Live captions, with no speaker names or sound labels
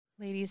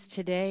Ladies,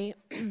 today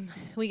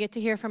we get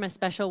to hear from a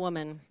special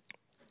woman.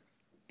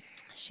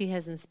 She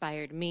has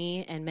inspired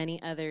me and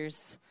many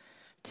others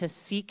to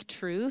seek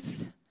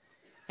truth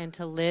and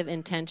to live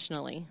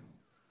intentionally.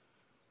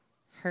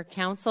 Her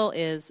counsel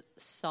is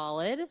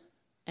solid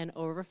and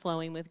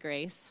overflowing with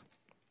grace.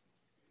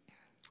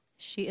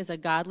 She is a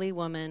godly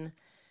woman,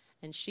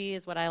 and she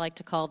is what I like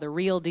to call the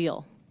real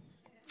deal.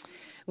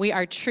 We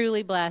are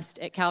truly blessed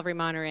at Calvary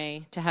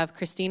Monterey to have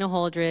Christina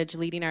Holdridge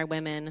leading our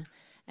women,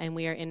 and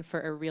we are in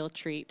for a real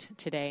treat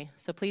today.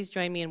 So please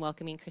join me in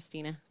welcoming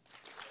Christina.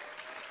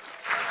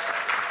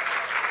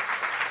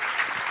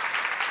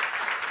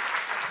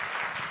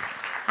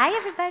 Hi,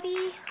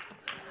 everybody.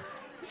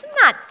 Isn't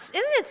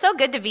it so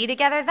good to be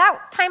together?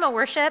 That time of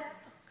worship,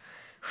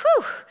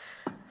 whew,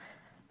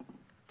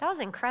 that was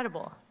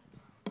incredible.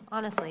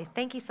 Honestly,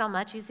 thank you so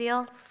much,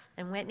 Uziel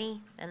and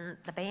Whitney and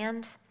the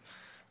band.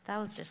 That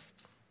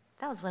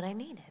was what I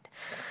needed.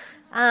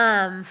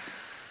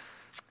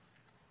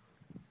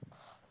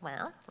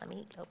 Well, let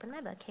me open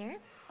my book here.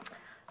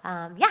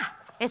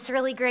 It's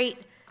really great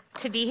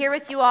to be here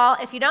with you all.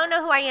 If you don't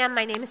know who I am,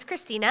 my name is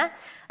Christina.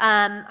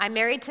 I'm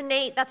married to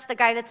Nate. That's the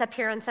guy that's up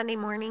here on Sunday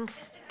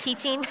mornings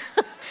teaching.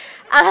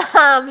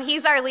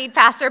 He's our lead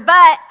pastor,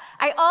 but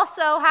I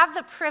also have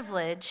the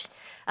privilege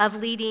of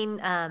leading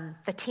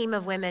the team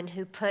of women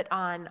who put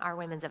on our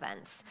women's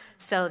events.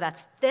 So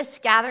that's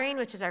this gathering,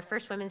 which is our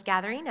first women's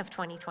gathering of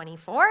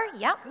 2024.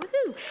 Yep,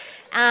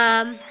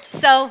 woohoo.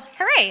 So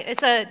hooray,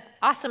 it's an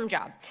awesome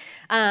job.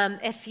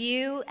 If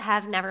you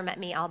have never met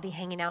me, I'll be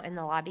hanging out in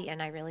the lobby,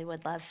 and I really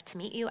would love to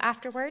meet you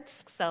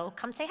afterwards. So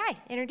come say hi,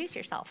 introduce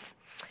yourself.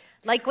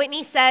 Like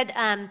Whitney said,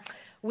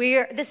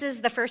 this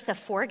is the first of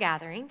 4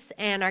 gatherings,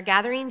 and our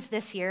gatherings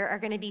this year are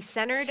going to be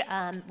centered.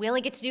 We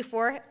only get to do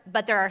 4,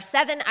 but there are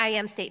 7 I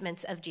am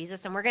statements of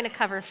Jesus, and we're going to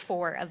cover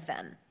 4 of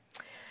them.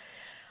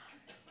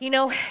 You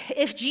know,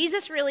 if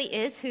Jesus really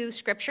is who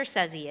Scripture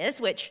says he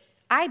is, which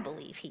I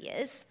believe he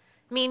is,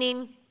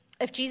 meaning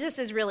if Jesus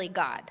is really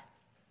God,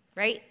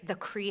 right, the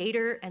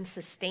creator and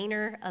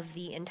sustainer of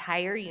the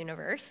entire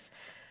universe,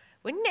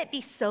 wouldn't it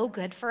be so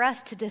good for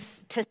us to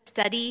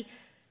study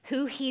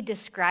who he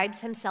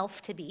describes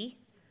himself to be?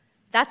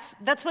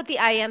 That's what the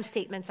I am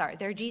statements are.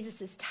 They're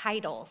Jesus'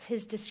 titles,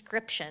 his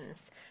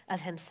descriptions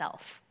of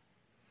himself.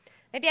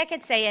 Maybe I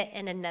could say it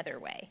in another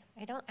way.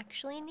 I don't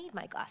actually need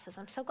my glasses.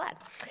 I'm so glad.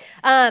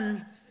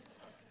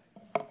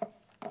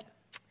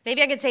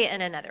 Maybe I could say it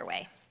in another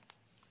way.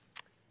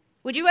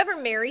 Would you ever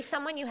marry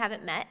someone you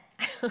haven't met?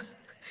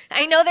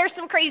 I know there's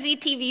some crazy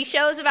TV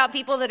shows about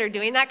people that are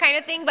doing that kind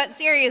of thing, but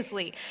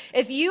seriously,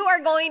 if you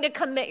are going to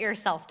commit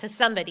yourself to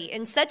somebody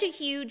in such a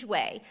huge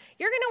way,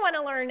 you're going to want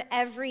to learn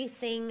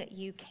everything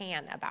you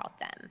can about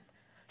them.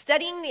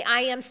 Studying the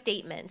I am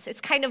statements, it's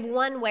kind of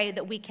one way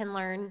that we can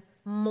learn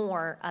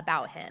more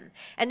about him.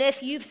 And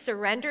if you've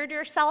surrendered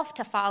yourself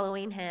to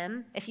following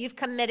him, if you've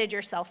committed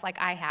yourself like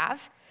I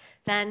have,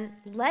 then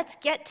let's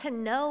get to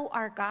know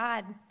our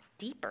God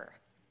deeper.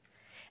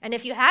 And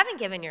if you haven't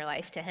given your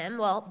life to him,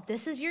 well,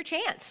 this is your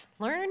chance.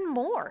 Learn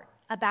more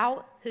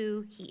about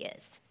who he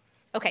is.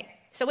 Okay,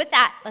 so with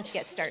that, let's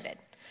get started.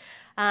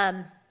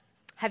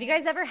 Have you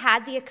guys ever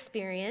had the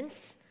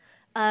experience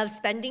of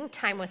spending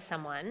time with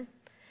someone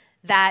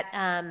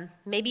that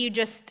maybe you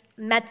just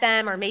met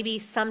them, or maybe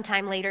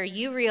sometime later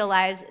you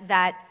realize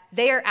that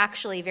they are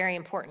actually very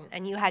important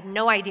and you had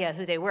no idea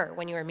who they were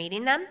when you were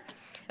meeting them?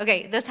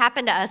 Okay, this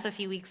happened to us a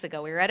few weeks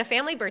ago. We were at a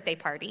family birthday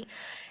party,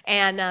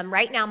 and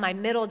right now my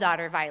middle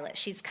daughter, Violet,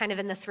 she's kind of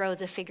in the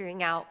throes of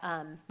figuring out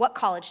what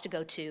college to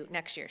go to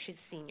next year. She's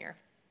a senior.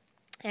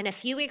 And a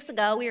few weeks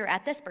ago, we were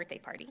at this birthday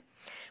party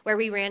where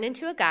we ran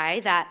into a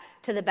guy that,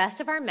 to the best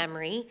of our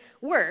memory,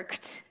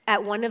 worked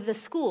at one of the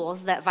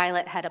schools that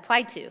Violet had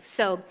applied to.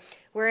 So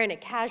we're in a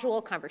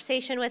casual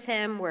conversation with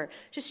him. We're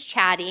just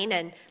chatting,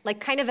 and like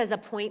kind of as a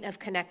point of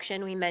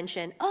connection, we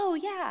mention, oh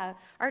yeah,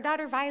 our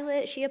daughter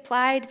Violet, she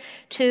applied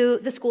to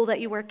the school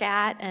that you work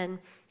at, and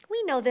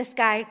we know this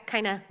guy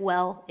kind of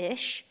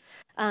well-ish.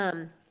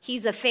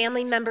 He's a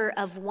family member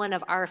of one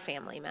of our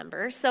family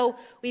members. So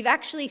we've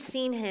actually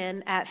seen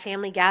him at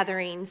family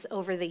gatherings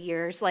over the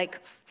years,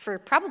 like for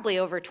probably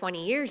over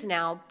 20 years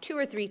now, 2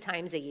 or 3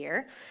 times a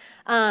year.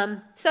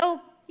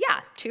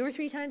 2 or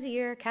 3 times a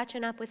year,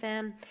 catching up with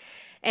him.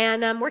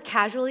 And we're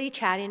casually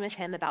chatting with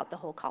him about the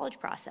whole college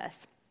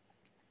process.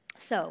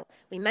 So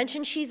we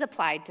mentioned she's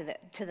applied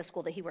to the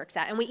school that he works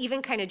at, and we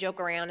even kind of joke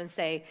around and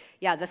say,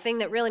 yeah, the thing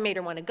that really made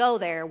her want to go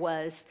there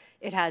was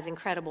it has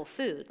incredible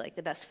food, like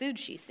the best food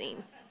she's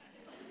seen,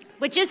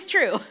 which is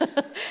true.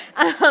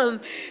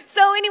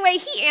 So anyway,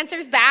 he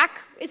answers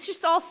back. It's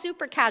just all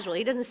super casual.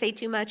 He doesn't say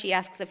too much. He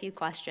asks a few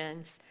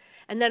questions.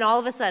 And then all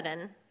of a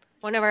sudden,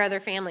 one of our other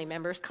family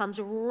members comes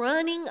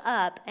running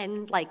up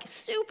and like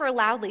super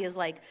loudly is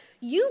like,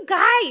 you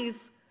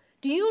guys,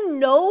 do you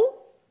know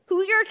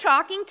who you're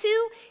talking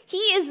to? He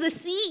is the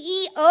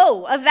CEO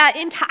of that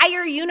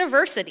entire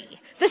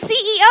university, the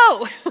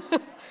CEO.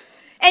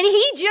 And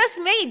he just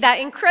made that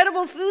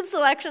incredible food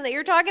selection that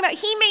you're talking about.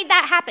 He made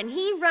that happen.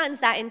 He runs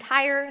that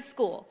entire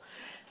school.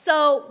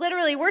 So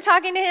literally, we're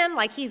talking to him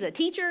like he's a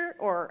teacher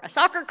or a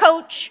soccer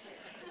coach,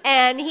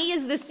 and he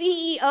is the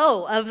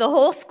CEO of the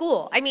whole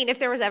school. I mean, if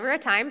there was ever a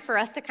time for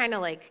us to kind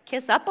of like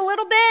kiss up a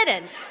little bit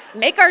and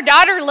make our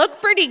daughter look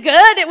pretty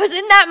good, it was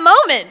in that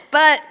moment,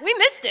 but we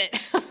missed it.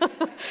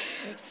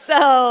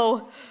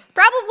 So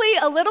probably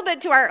a little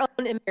bit to our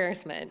own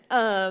embarrassment,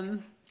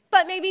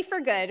 but maybe for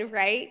good,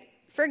 right?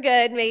 For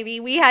good, maybe.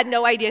 We had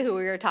no idea who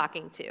we were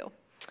talking to.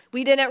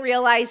 We didn't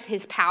realize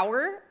his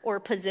power or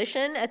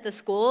position at the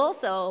school,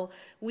 so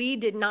we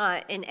did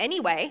not in any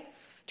way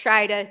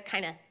try to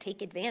kind of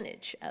take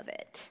advantage of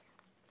it.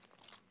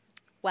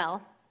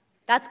 Well,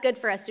 that's good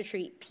for us to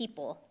treat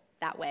people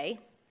that way,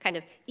 kind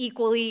of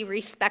equally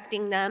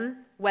respecting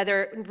them,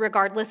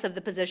 regardless of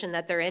the position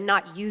that they're in,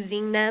 not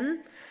using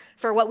them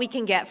for what we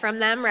can get from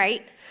them,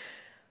 right?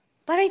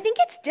 But I think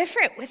it's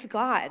different with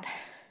God.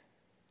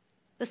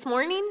 This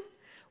morning,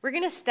 we're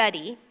going to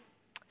study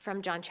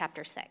from John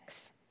chapter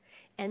 6.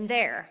 And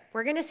there,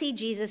 we're going to see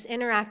Jesus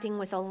interacting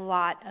with a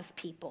lot of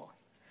people.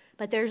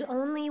 But there's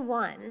only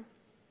one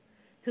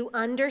who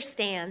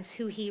understands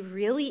who he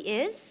really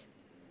is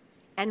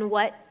and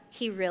what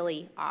he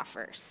really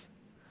offers.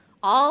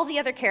 All the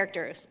other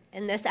characters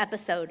in this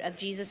episode of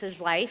Jesus'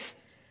 life,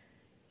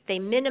 they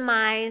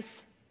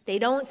minimize, they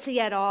don't see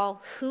at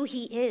all who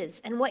he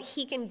is and what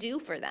he can do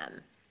for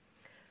them.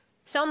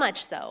 So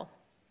much so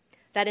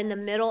that in the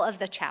middle of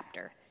the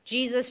chapter,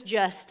 Jesus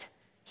just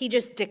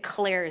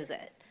declares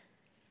it.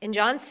 In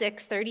John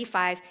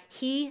 6:35,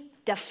 he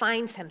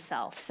defines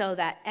himself so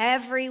that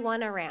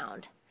everyone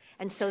around,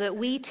 and so that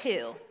we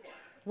too,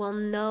 will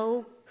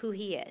know who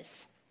he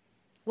is,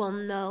 will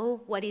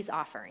know what he's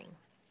offering.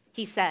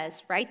 He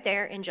says, right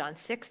there in John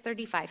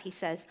 6:35, he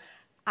says,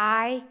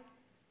 I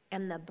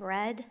am the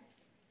bread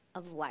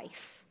of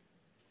life.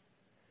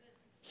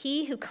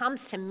 He who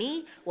comes to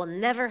me will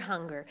never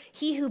hunger.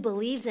 He who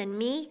believes in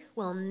me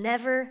will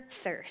never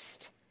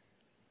thirst.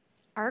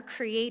 Our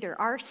Creator,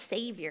 our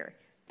Savior,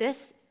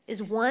 this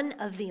is one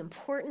of the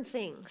important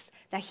things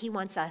that he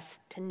wants us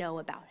to know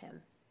about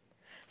him.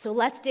 So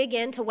let's dig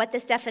into what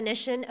this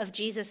definition of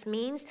Jesus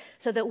means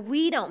so that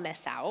we don't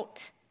miss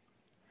out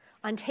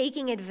on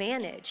taking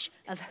advantage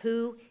of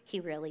who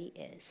he really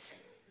is.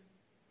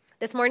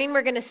 This morning,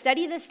 we're going to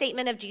study the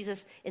statement of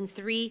Jesus in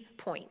 3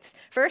 points.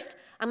 First,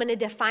 I'm going to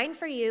define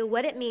for you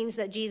what it means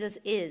that Jesus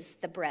is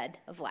the bread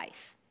of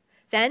life.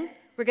 Then,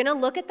 we're going to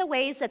look at the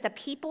ways that the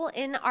people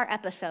in our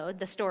episode,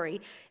 the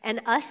story, and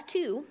us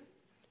too,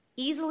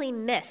 easily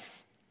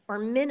miss or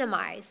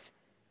minimize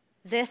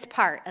this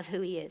part of who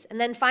he is. And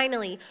then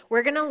finally,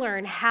 we're going to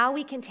learn how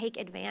we can take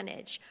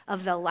advantage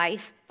of the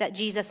life that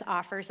Jesus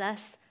offers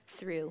us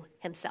through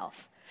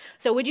himself.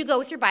 So would you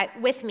go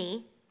with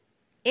me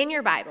in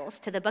your Bibles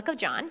to the book of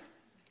John,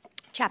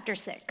 chapter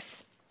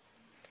 6.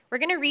 We're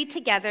going to read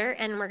together,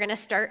 and we're going to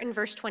start in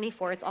verse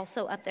 24. It's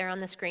also up there on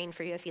the screen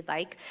for you if you'd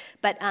like.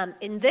 But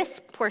in this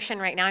portion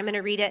right now, I'm going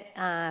to read it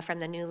from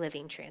the New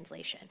Living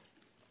Translation.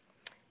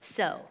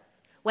 So,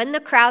 when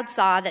the crowd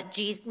saw that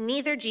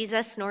neither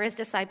Jesus nor his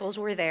disciples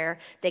were there,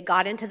 they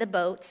got into the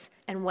boats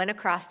and went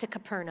across to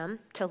Capernaum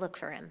to look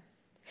for him.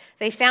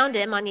 They found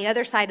him on the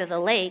other side of the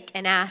lake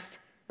and asked,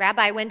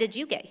 Rabbi, when did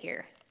you get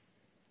here?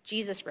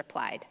 Jesus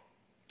replied,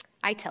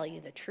 I tell you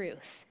the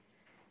truth.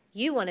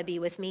 You want to be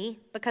with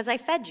me because I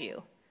fed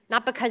you,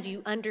 not because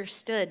you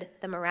understood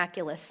the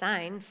miraculous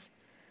signs.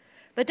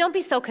 But don't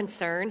be so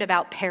concerned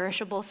about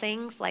perishable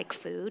things like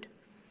food.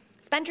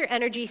 Spend your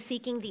energy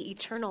seeking the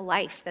eternal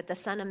life that the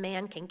Son of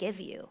Man can give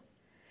you.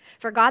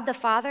 For God the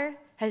Father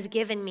has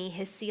given me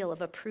his seal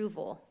of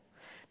approval.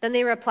 Then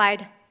they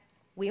replied,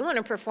 we want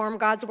to perform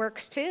God's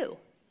works too.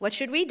 What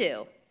should we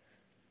do?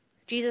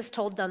 Jesus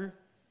told them,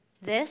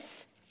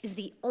 this is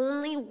the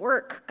only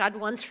work God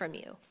wants from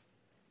you.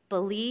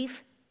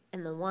 Believe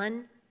in the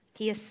one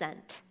he has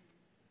sent.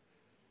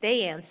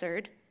 They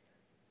answered,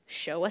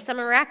 show us a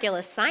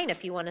miraculous sign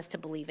if you want us to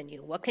believe in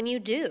you. What can you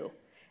do?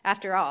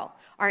 After all,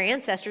 our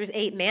ancestors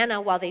ate manna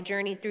while they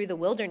journeyed through the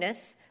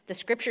wilderness. The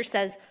scripture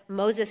says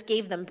Moses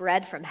gave them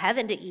bread from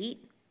heaven to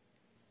eat.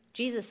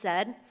 Jesus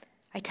said,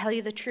 I tell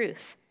you the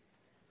truth.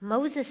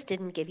 Moses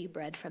didn't give you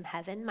bread from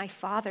heaven. My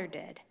Father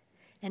did.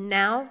 And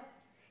now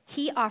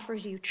he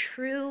offers you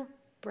true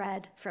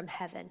bread from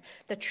heaven.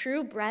 The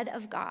true bread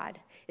of God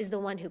is the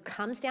one who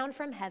comes down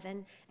from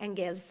heaven and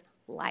gives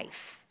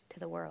life to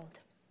the world.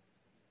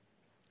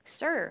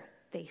 Sir,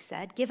 they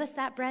said, give us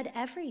that bread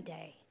every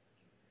day.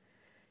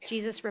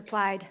 Jesus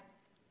replied,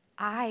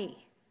 I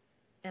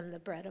am the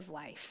bread of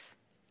life.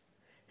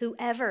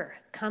 Whoever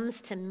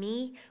comes to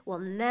me will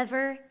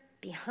never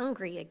be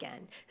hungry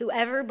again.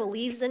 Whoever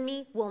believes in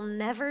me will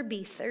never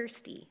be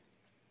thirsty.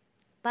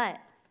 But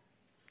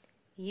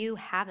you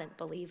haven't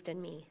believed in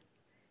me,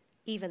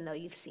 even though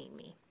you've seen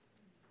me.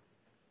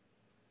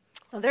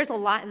 Well, there's a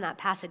lot in that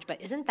passage, but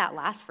isn't that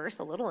last verse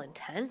a little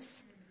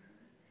intense?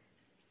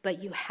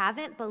 But you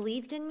haven't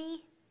believed in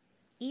me,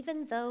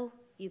 even though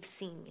you've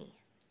seen me.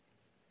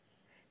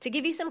 To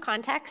give you some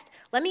context,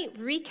 let me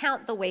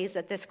recount the ways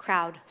that this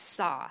crowd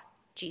saw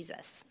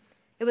Jesus.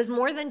 It was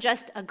more than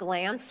just a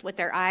glance with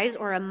their eyes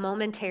or a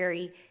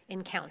momentary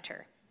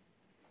encounter.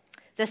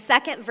 The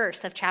second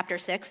verse of chapter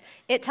 6,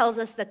 it tells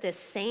us that this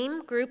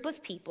same group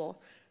of people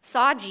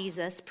saw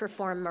Jesus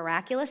perform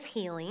miraculous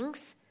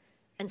healings,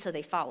 and so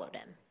they followed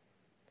him.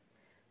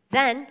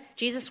 Then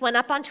Jesus went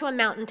up onto a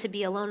mountain to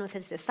be alone with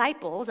his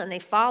disciples, and they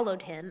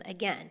followed him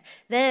again.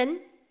 Then,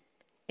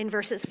 in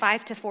verses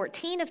 5 to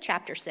 14 of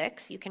chapter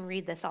 6, you can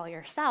read this all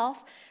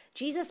yourself,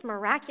 Jesus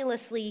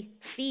miraculously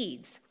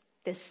feeds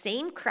this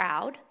same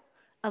crowd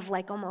of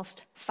like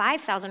almost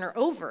 5,000 or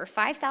over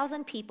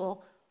 5,000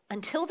 people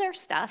until they're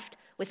stuffed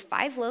with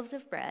 5 loaves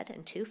of bread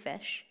and 2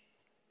 fish.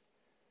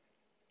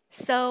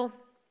 So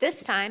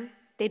this time,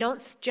 they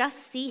don't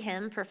just see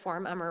him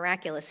perform a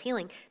miraculous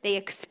healing. They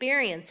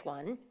experience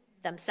one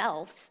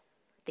themselves.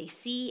 They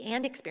see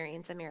and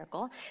experience a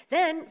miracle.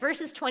 Then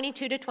verses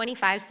 22 to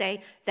 25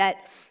 say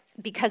that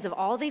because of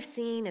all they've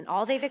seen and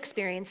all they've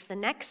experienced, the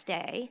next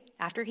day,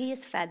 after he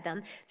has fed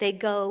them, they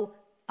go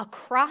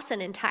across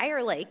an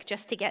entire lake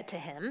just to get to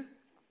him.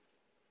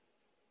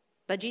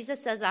 But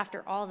Jesus says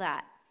after all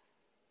that,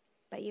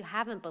 but you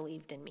haven't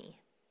believed in me,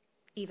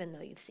 even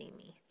though you've seen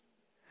me.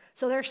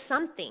 So there's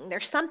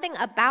something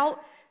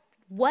about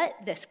what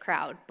this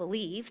crowd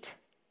believed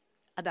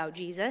about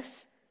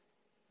Jesus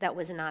that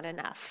was not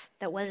enough,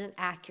 that wasn't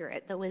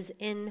accurate, that was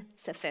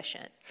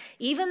insufficient.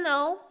 Even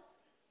though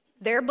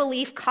their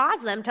belief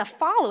caused them to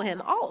follow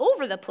him all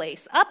over the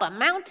place, up a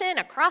mountain,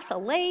 across a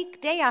lake,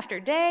 day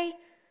after day,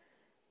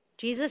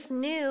 Jesus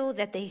knew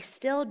that they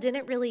still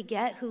didn't really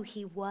get who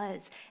he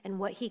was and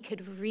what he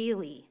could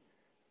really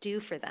do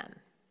for them.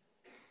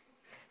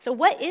 So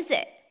what is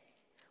it?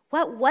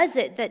 What was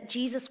it that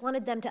Jesus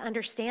wanted them to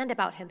understand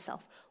about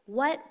himself?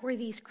 What were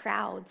these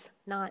crowds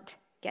not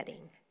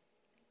getting?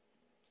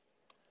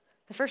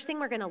 The first thing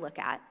we're going to look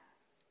at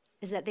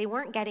is that they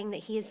weren't getting that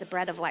he is the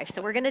bread of life.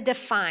 So I'm going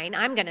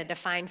to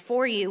define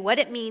for you what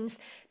it means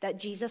that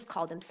Jesus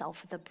called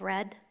himself the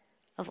bread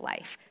of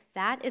life.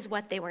 That is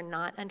what they were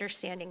not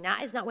understanding.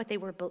 That is what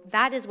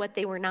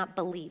they were not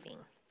believing.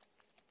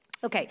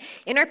 Okay,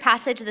 in our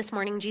passage this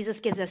morning, Jesus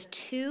gives us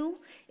 2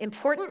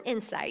 important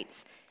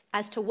insights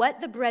as to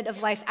what the bread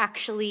of life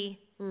actually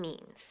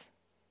means.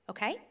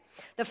 Okay?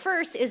 The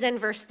first is in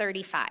verse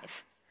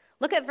 35.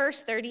 Look at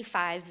verse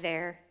 35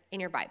 there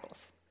in your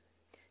Bibles.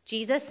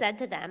 Jesus said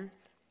to them,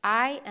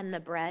 I am the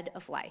bread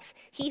of life.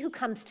 He who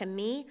comes to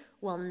me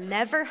will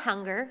never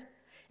hunger,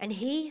 and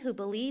he who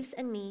believes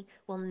in me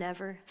will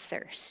never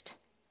thirst.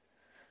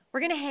 We're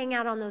going to hang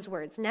out on those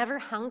words, never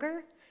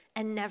hunger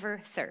and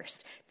never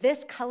thirst.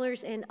 This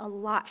colors in a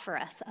lot for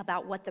us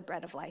about what the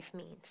bread of life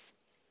means.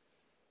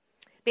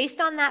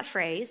 Based on that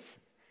phrase,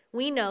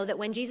 we know that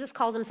when Jesus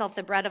calls himself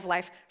the bread of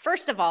life,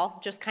 first of all,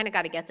 just kind of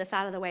got to get this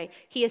out of the way,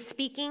 he is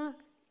speaking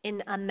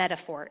in a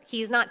metaphor.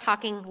 He's not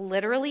talking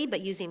literally,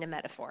 but using a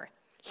metaphor.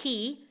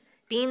 He,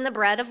 being the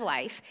bread of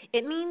life,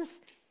 it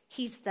means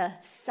he's the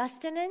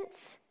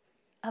sustenance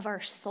of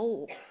our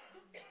soul.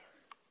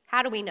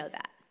 How do we know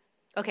that?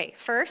 Okay,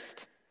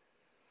 first,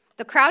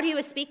 the crowd he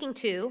was speaking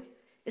to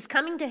is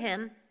coming to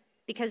him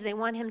because they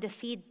want him to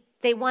feed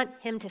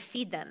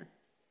them.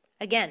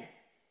 Again,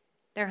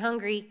 they're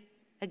hungry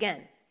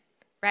again,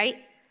 right?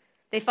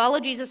 They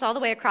followed Jesus all the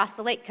way across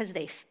the lake because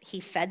he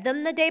fed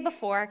them the day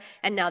before,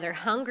 and now they're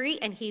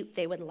hungry, and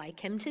they would like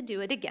him to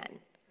do it again.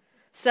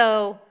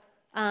 So,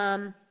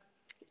 and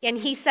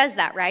he says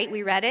that, right?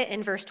 We read it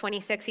in verse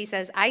 26. He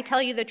says, I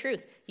tell you the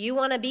truth. You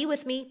want to be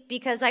with me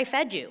because I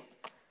fed you.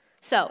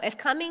 So if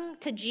coming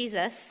to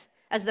Jesus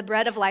as the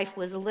bread of life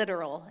was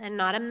literal and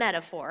not a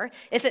metaphor,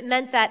 if it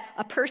meant that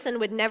a person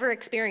would never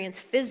experience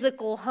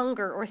physical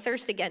hunger or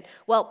thirst again,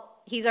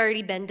 well, he's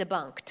already been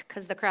debunked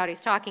because the crowd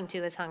he's talking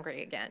to is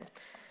hungry again.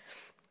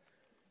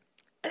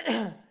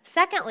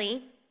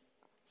 Secondly,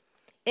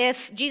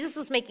 if Jesus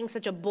was making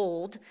such a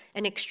bold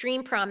and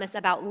extreme promise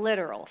about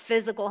literal,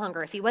 physical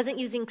hunger, if he wasn't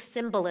using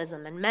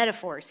symbolism and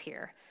metaphors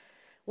here,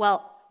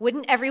 well,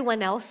 wouldn't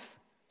everyone else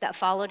that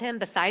followed him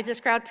besides this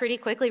crowd pretty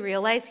quickly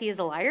realize he is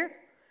a liar?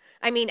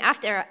 I mean,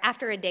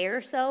 after a day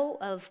or so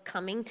of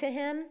coming to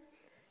him,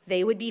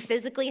 they would be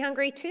physically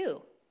hungry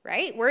too,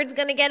 right? Word's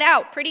going to get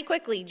out pretty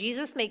quickly.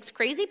 Jesus makes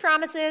crazy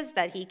promises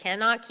that he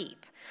cannot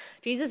keep.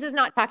 Jesus is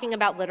not talking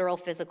about literal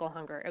physical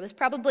hunger. It was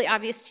probably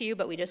obvious to you,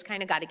 but we just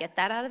kind of got to get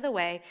that out of the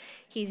way.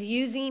 He's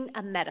using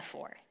a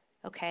metaphor,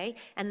 okay?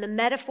 And the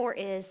metaphor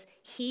is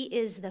he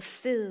is the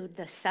food,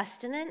 the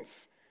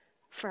sustenance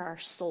for our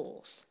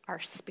souls, our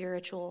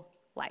spiritual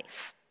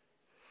life.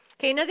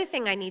 Okay, another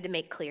thing I need to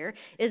make clear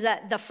is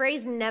that the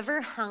phrase never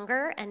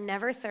hunger and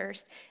never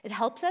thirst, it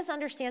helps us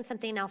understand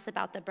something else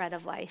about the bread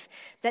of life,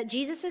 that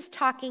Jesus is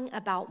talking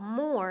about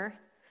more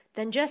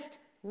than just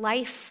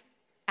life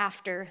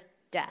after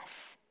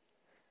death.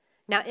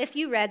 Now, if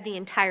you read the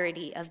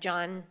entirety of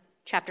John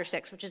chapter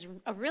 6, which is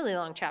a really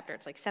long chapter,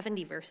 it's like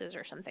 70 verses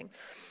or something,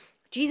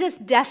 Jesus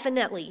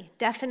definitely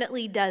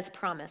does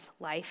promise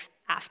life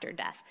after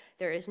death.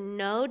 There is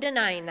no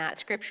denying that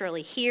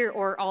scripturally here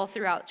or all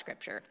throughout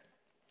Scripture.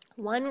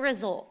 One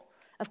result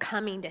of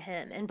coming to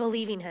him and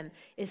believing him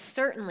is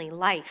certainly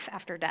life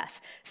after death.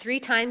 3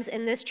 times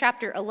in this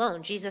chapter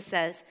alone, Jesus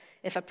says,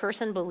 if a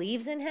person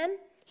believes in him,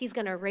 he's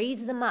going to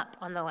raise them up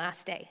on the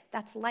last day.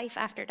 That's life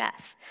after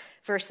death.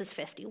 Verses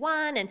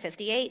 51 and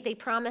 58, they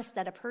promise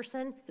that a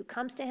person who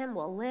comes to him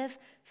will live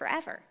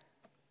forever.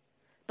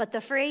 But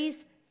the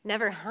phrase,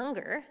 never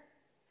hunger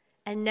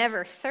and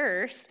never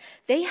thirst,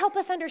 they help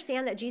us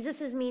understand that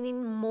Jesus is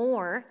meaning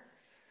more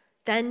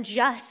than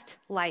just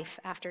life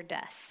after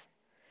death.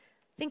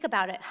 Think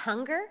about it.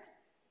 Hunger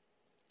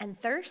and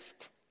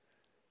thirst,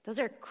 those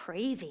are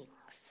cravings,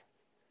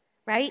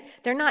 right?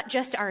 They're not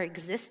just our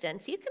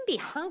existence. You can be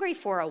hungry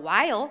for a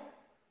while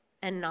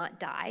and not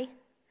die.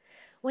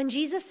 When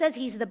Jesus says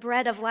he's the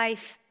bread of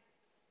life,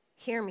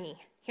 hear me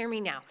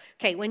now.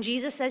 Okay, when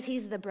Jesus says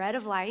he's the bread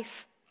of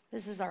life,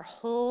 this is our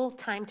whole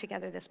time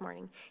together this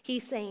morning.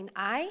 He's saying,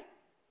 I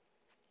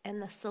am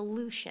the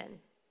solution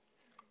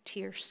to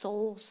your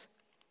soul's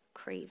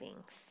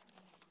cravings.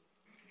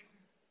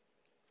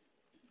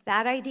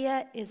 That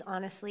idea is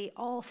honestly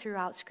all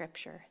throughout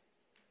Scripture.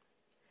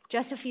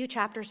 Just a few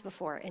chapters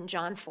before, in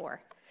John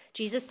 4,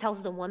 Jesus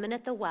tells the woman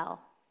at the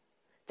well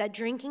that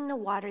drinking the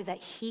water that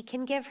he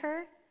can give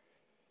her,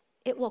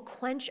 it will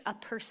quench a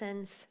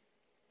person's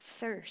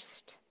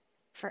thirst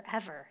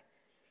forever.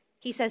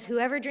 He says,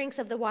 whoever drinks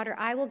of the water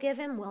I will give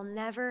him will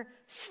never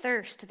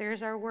thirst.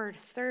 There's our word,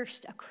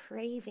 thirst, a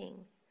craving.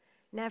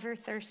 Never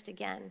thirst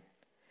again.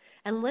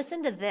 And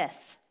listen to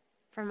this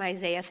from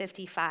Isaiah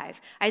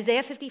 55.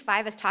 Isaiah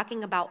 55 is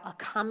talking about a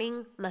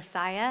coming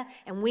Messiah,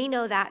 and we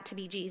know that to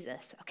be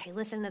Jesus. Okay,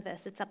 listen to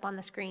this. It's up on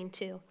the screen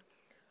too.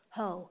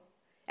 Ho,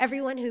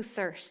 everyone who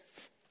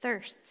thirsts.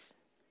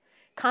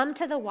 Come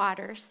to the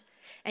waters,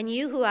 and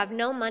you who have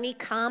no money,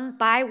 come,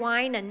 buy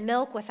wine and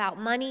milk without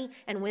money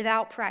and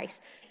without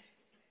price.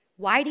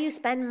 Why do you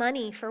spend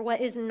money for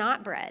what is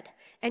not bread,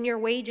 and your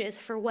wages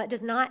for what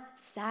does not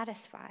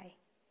satisfy?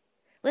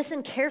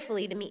 Listen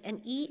carefully to me and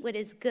eat what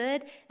is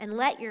good, and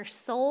let your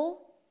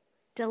soul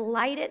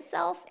delight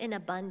itself in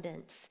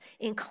abundance.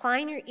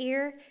 Incline your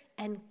ear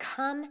and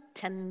come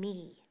to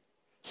me.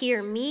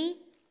 Hear me,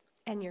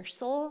 and your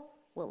soul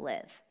will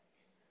live.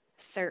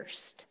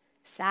 Thirst,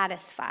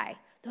 satisfy.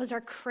 Those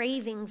are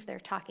cravings they're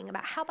talking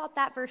about. How about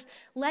that verse?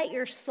 Let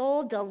your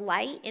soul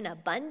delight in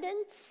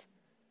abundance.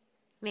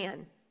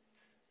 Man,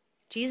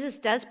 Jesus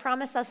does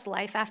promise us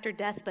life after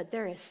death, but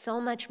there is so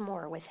much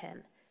more with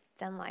him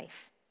than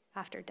life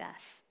after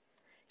death.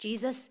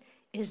 Jesus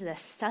is the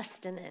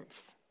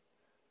sustenance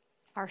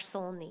our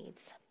soul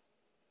needs.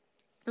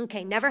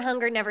 Okay, never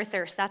hunger, never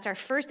thirst. That's our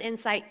first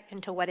insight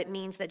into what it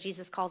means that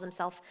Jesus calls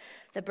himself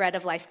the bread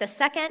of life. The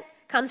second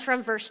comes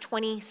from verse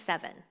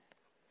 27.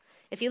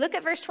 If you look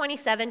at verse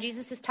 27,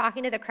 Jesus is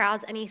talking to the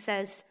crowds and he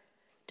says,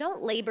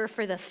 don't labor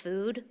for the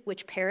food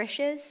which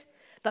perishes,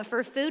 but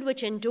for food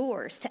which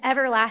endures to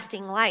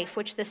everlasting life,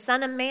 which the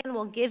Son of Man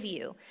will give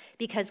you,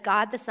 because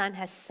God the Son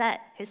has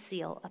set his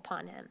seal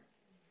upon him.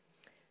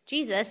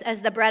 Jesus,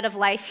 as the bread of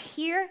life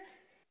here,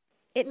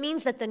 it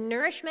means that the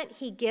nourishment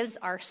he gives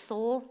our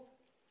soul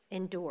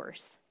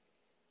endures.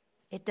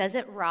 It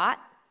doesn't rot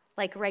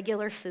like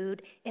regular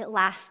food. It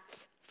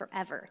lasts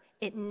forever.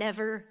 It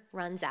never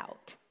runs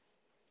out.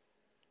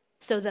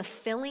 So the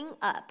filling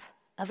up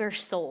of our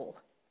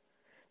soul,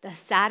 the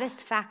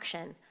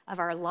satisfaction of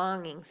our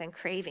longings and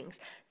cravings,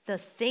 the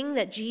thing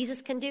that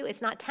Jesus can do,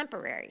 it's not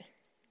temporary.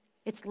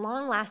 It's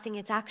long-lasting.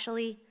 It's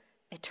actually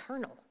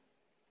eternal.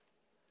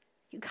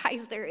 You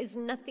guys, there is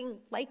nothing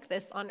like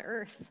this on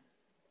earth.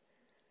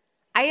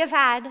 I have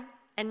had,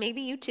 and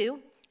maybe you too,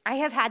 I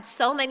have had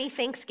so many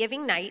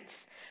Thanksgiving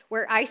nights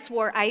where I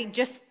swore I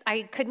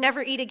could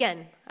never eat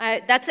again.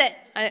 That's it.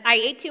 I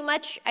ate too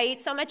much. I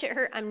ate so much it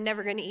hurt. I'm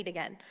never going to eat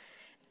again.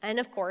 And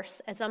of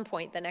course, at some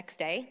point the next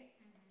day,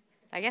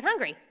 I get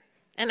hungry.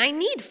 And I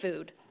need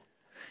food.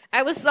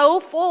 I was so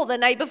full the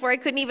night before I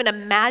couldn't even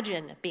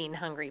imagine being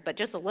hungry, but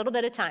just a little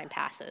bit of time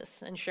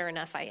passes, and sure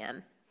enough, I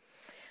am.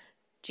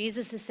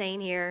 Jesus is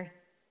saying here,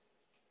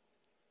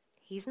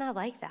 he's not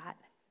like that.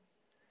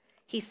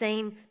 He's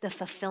saying the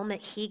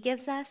fulfillment he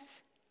gives us,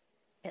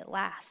 it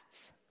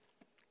lasts.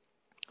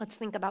 Let's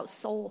think about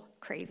soul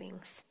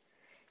cravings.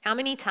 How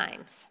many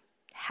times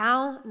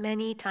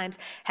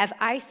have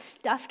I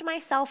stuffed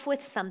myself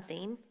with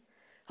something,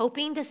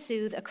 hoping to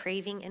soothe a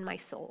craving in my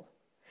soul?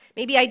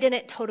 Maybe I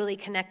didn't totally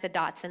connect the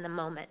dots in the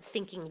moment,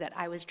 thinking that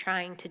I was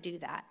trying to do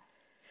that.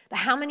 But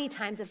how many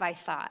times have I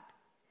thought,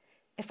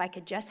 if I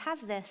could just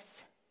have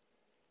this,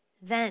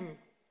 then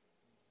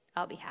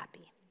I'll be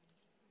happy.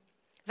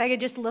 If I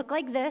could just look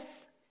like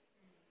this,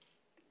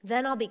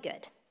 then I'll be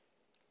good.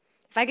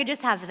 If I could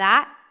just have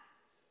that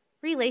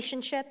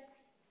relationship,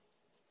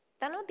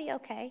 then I'll be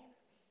okay.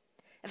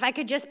 If I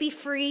could just be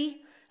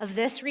free of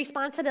this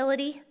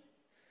responsibility,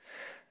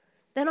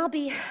 then I'll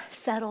be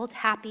settled,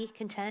 happy,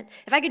 content.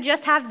 If I could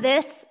just have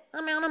this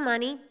amount of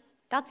money,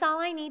 that's all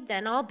I need,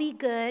 then I'll be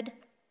good.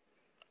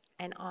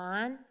 And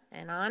on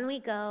we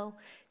go,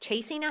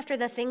 chasing after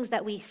the things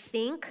that we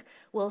think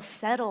will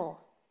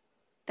settle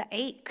the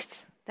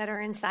aches that are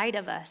inside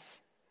of us.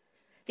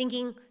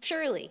 Thinking,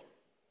 surely,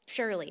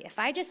 Surely, if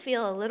I just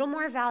feel a little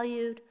more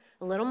valued,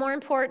 a little more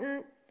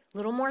important, a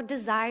little more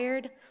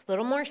desired, a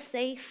little more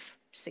safe,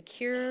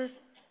 secure,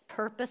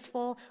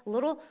 purposeful, a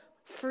little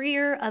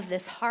freer of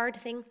this hard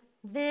thing,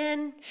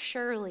 then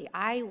surely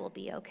I will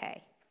be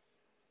okay.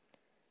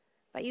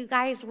 But you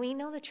guys, we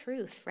know the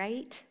truth,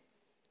 right?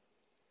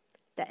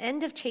 The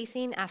end of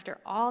chasing after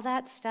all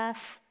that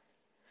stuff,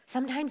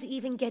 sometimes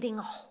even getting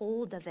a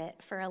hold of it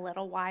for a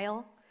little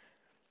while,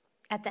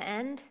 at the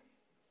end,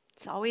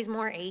 it's always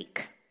more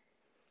ache.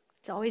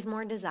 It's always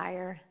more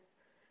desire.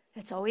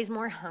 It's always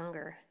more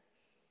hunger.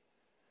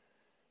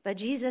 But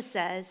Jesus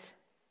says,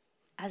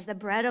 as the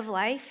bread of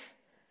life,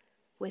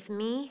 with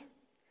me,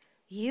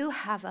 you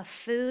have a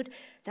food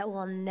that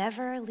will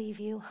never leave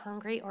you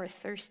hungry or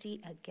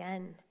thirsty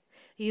again.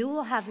 You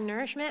will have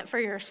nourishment for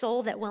your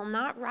soul that will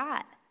not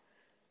rot,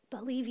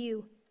 but leave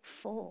you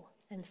full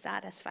and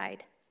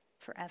satisfied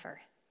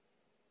forever.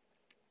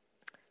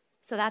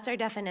 So that's our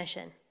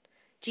definition.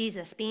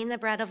 Jesus, being the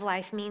bread of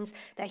life, means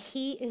that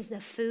he is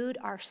the food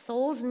our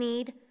souls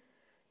need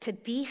to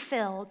be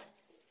filled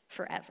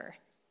forever.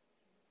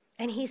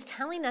 And he's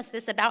telling us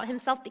this about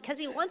himself because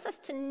he wants us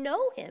to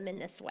know him in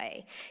this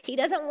way. He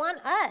doesn't want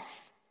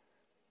us,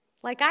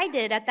 like I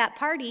did at that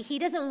party, he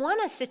doesn't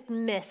want us to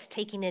miss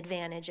taking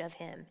advantage of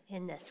him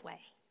in this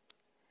way.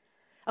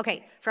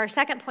 Okay, for our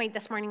second point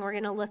this morning, we're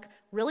going to look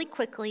really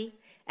quickly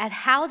at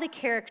how the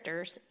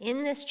characters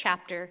in this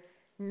chapter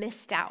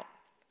missed out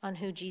on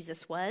who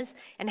Jesus was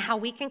and how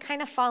we can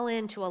kind of fall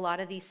into a lot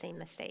of these same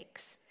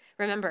mistakes.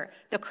 Remember,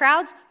 the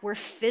crowds were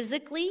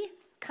physically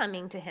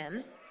coming to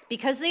him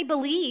because they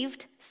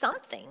believed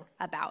something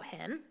about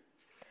him.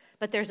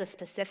 But there's a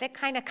specific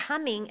kind of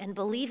coming and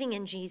believing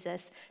in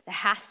Jesus that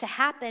has to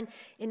happen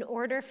in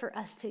order for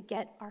us to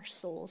get our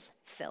souls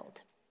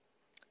filled.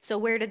 So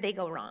where did they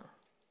go wrong?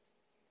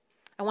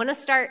 I want to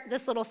start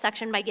this little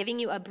section by giving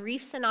you a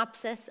brief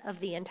synopsis of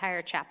the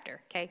entire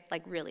chapter, okay?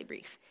 Like really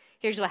brief.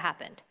 Here's what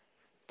happened.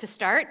 To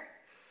start,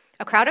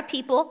 a crowd of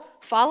people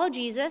followed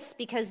Jesus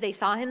because they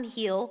saw him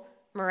heal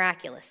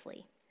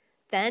miraculously.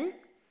 Then,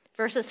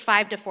 verses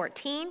 5 to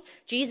 14,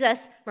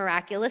 Jesus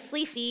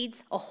miraculously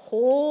feeds a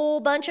whole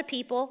bunch of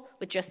people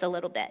with just a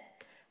little bit.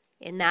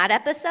 In that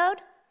episode,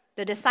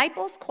 the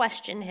disciples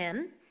question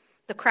him,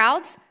 the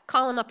crowds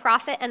call him a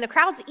prophet, and the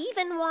crowds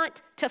even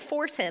want to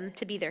force him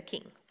to be their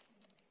king.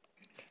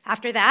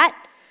 After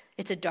that,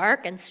 it's a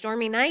dark and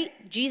stormy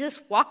night.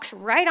 Jesus walks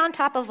right on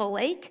top of a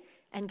lake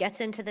and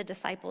gets into the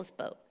disciples'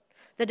 boat.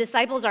 The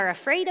disciples are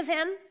afraid of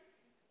him,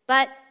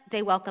 but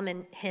they welcome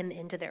him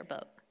into their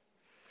boat.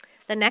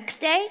 The next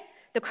day,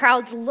 the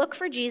crowds look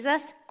for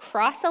Jesus,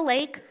 cross a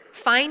lake,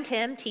 find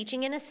him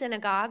teaching in a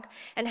synagogue,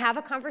 and have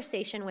a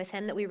conversation with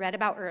him that we read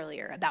about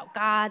earlier, about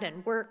God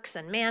and works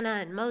and manna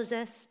and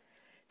Moses.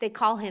 They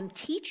call him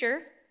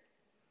teacher,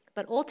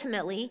 but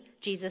ultimately,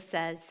 Jesus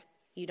says,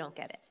 you don't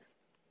get it.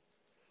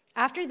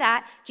 After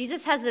that,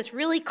 Jesus has this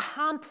really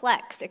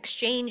complex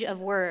exchange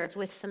of words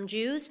with some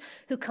Jews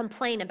who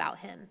complain about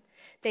him.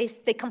 They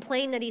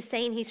complain that he's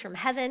saying he's from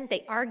heaven.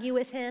 They argue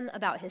with him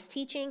about his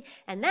teaching.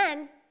 And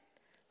then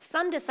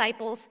some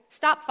disciples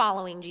stop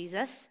following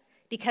Jesus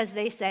because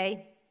they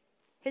say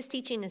his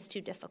teaching is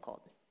too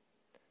difficult.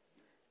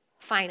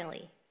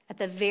 Finally, at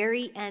the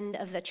very end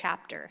of the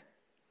chapter,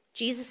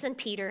 Jesus and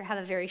Peter have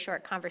a very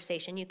short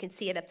conversation. You can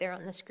see it up there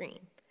on the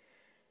screen.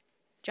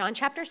 John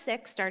chapter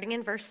 6, starting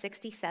in verse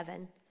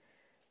 67,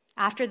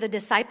 after the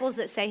disciples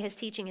that say his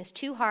teaching is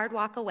too hard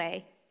walk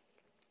away,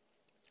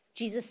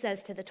 Jesus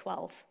says to the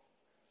 12,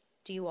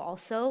 do you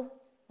also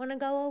want to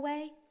go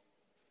away?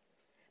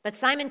 But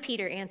Simon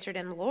Peter answered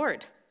him,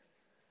 Lord,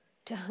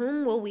 to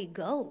whom will we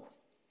go?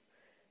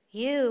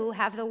 You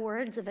have the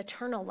words of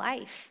eternal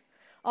life.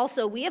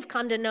 Also, we have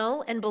come to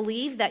know and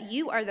believe that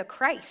you are the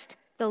Christ,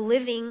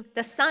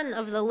 the Son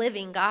of the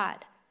living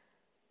God.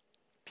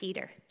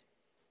 Peter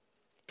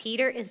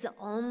is the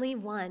only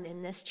one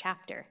in this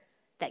chapter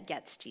that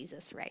gets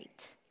Jesus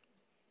right.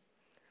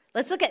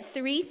 Let's look at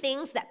 3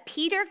 things that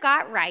Peter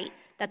got right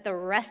that the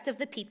rest of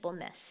the people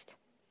missed.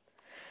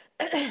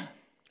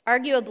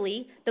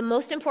 Arguably, the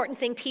most important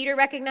thing Peter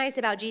recognized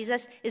about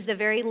Jesus is the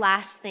very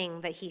last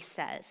thing that he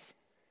says.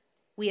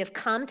 We have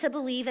come to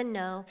believe and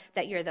know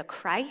that you're the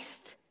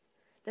Christ,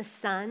 the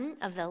Son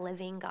of the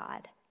living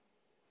God.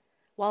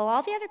 While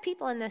all the other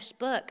people in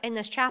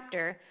this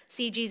chapter,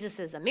 see Jesus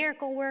as a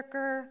miracle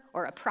worker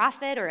or a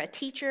prophet or a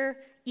teacher,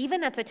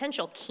 even a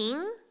potential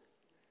king,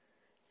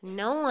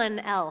 no one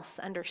else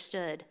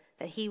understood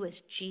that he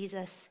was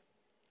Jesus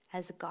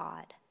as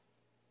God.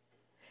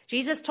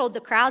 Jesus told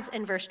the crowds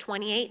in verse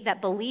 28 that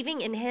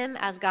believing in him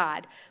as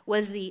God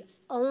was the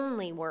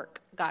only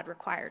work God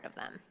required of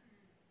them.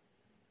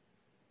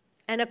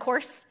 And of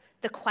course,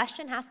 the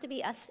question has to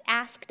be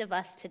asked of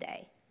us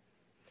today.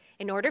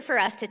 In order for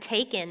us to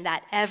take in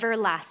that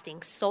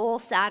everlasting,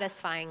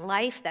 soul-satisfying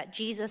life that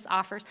Jesus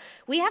offers,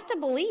 we have to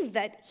believe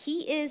that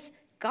he is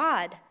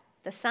God,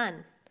 the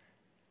Son,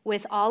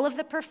 with all of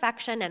the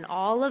perfection and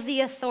all of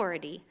the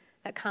authority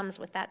that comes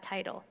with that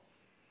title.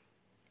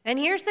 And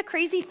here's the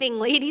crazy thing,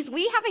 ladies.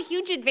 We have a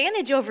huge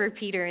advantage over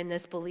Peter in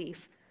this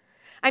belief.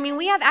 I mean,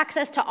 we have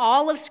access to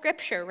all of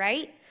Scripture,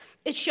 right?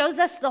 It shows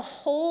us the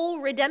whole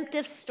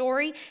redemptive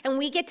story, and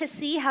we get to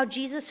see how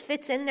Jesus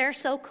fits in there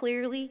so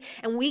clearly,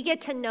 and we get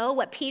to know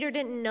what Peter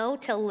didn't know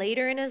till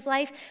later in his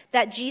life,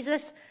 that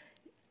Jesus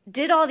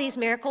did all these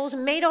miracles,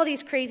 made all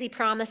these crazy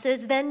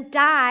promises, then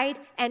died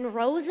and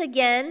rose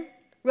again,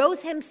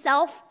 rose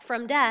himself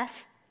from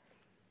death.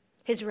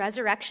 His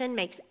resurrection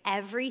makes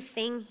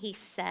everything he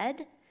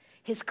said,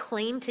 his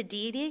claim to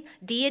deity,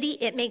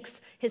 it makes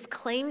his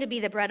claim to be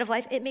the bread of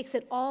life, it makes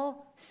it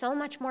all so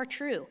much more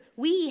true.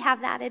 We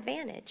have that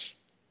advantage.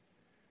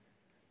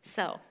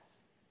 So,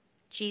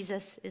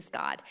 Jesus is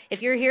God.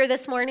 If you're here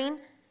this morning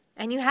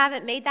and you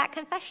haven't made that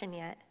confession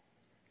yet,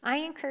 I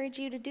encourage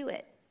you to do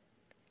it.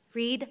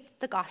 Read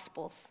the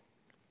Gospels.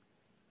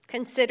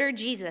 Consider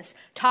Jesus.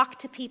 Talk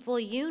to people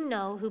you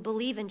know who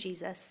believe in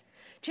Jesus.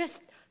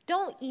 Just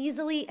don't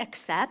easily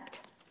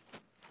accept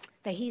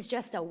that he's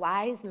just a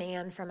wise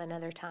man from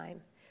another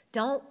time.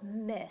 Don't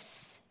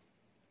miss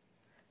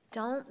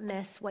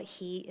what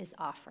he is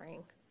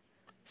offering.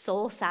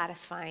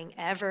 Soul-satisfying,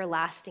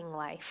 everlasting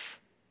life.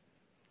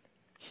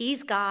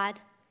 He's God.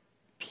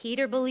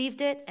 Peter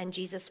believed it, and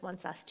Jesus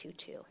wants us to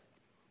too.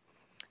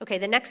 Okay,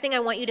 the next thing I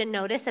want you to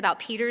notice about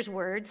Peter's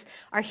words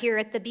are here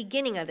at the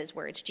beginning of his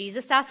words.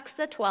 Jesus asks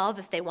the 12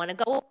 if they want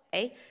to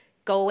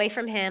go away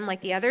from him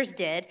like the others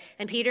did.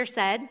 And Peter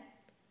said,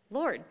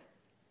 Lord,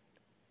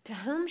 to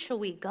whom shall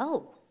we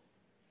go?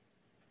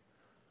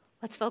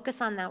 Let's focus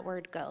on that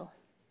word go.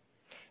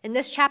 In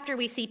this chapter,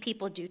 we see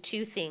people do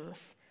two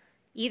things.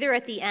 Either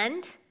at the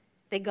end,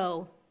 they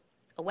go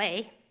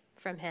away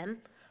from him,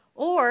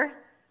 or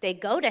they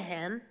go to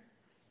him,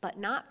 but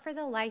not for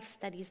the life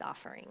that he's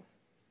offering.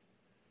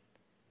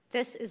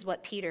 This is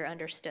what Peter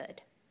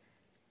understood,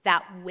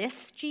 that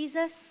with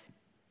Jesus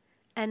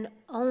and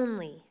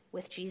only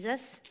with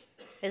Jesus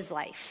is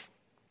life.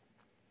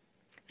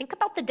 Think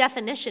about the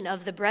definition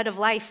of the bread of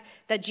life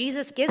that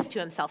Jesus gives to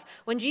himself.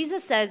 When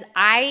Jesus says,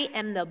 I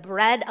am the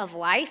bread of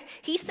life,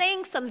 he's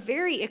saying some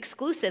very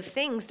exclusive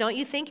things, don't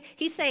you think?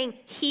 He's saying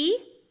he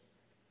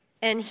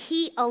and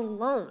he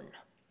alone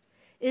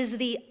is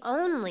the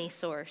only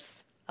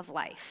source of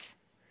life.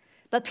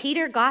 But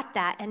Peter got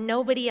that and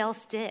nobody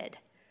else did.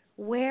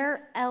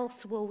 Where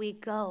else will we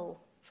go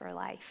for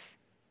life?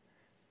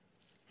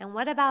 And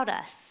what about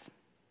us?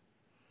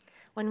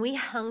 When we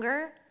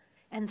hunger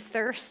and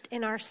thirst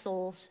in our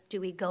souls,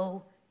 do we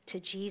go to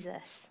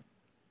Jesus?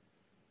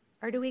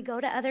 Or do we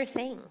go to other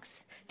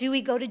things? Do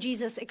we go to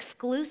Jesus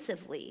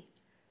exclusively?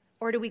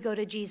 Or do we go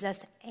to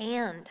Jesus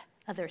and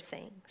other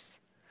things?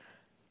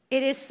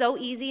 It is so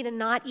easy to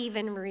not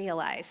even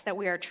realize that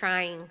we are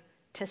trying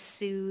to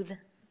soothe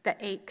the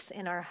aches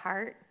in our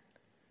heart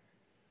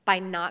by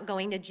not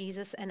going to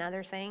Jesus and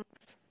other things.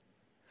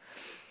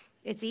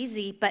 It's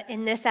easy, but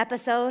in this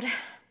episode,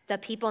 the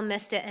people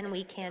missed it and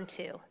we can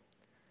too.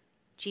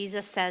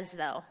 Jesus says,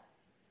 though,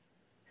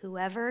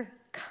 whoever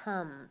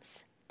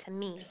comes to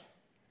me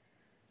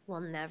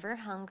will never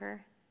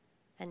hunger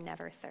and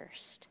never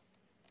thirst.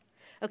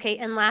 Okay,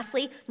 and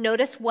lastly,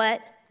 notice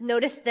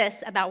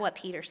this about what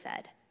Peter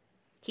said.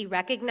 He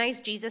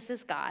recognized Jesus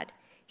as God.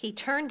 He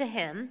turned to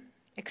him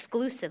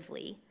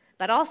exclusively,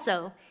 but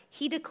also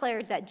he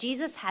declared that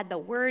Jesus had the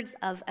words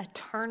of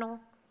eternal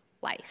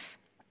life.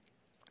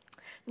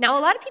 Now,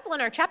 a lot of people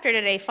in our chapter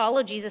today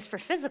follow Jesus for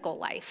physical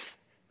life,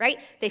 right?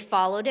 They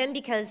followed him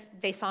because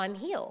they saw him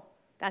heal.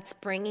 That's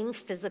bringing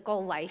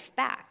physical life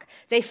back.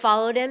 They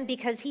followed him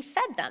because he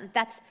fed them.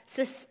 That's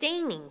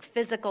sustaining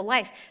physical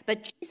life.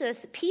 But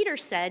Peter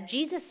said,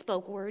 Jesus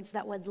spoke words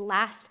that would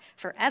last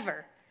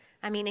forever.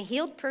 I mean, a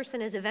healed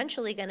person is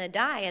eventually going to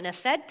die, and a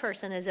fed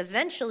person is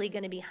eventually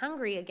going to be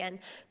hungry again,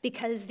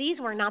 because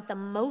these were not the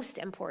most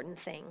important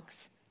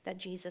things that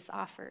Jesus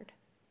offered.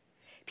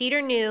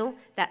 Peter knew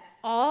that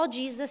all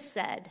Jesus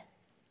said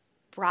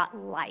brought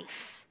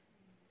life,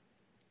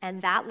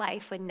 and that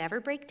life would never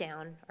break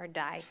down or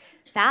die.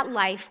 That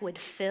life would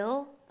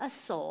fill a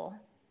soul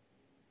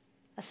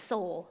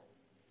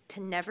to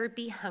never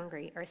be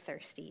hungry or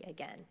thirsty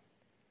again.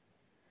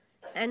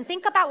 And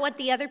think about what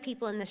the other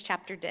people in this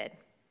chapter did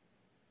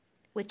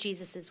with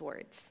Jesus'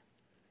 words.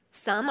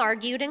 Some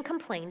argued and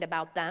complained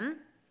about them.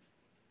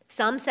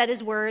 Some said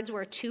his words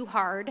were too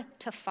hard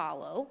to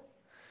follow.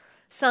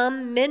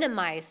 Some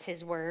minimized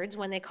his words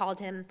when they called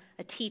him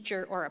a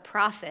teacher or a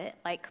prophet,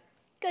 like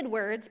good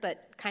words,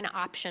 but kind of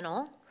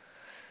optional.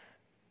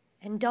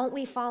 And don't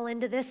we fall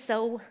into this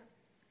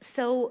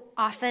so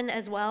often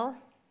as well?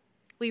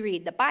 We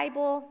read the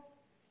Bible,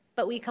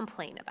 but we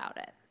complain about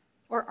it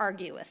or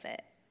argue with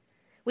it.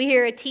 We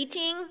hear a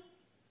teaching,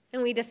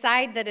 and we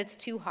decide that it's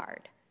too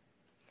hard.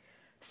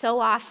 So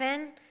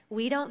often,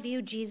 we don't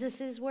view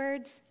Jesus'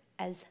 words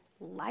as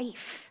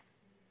life.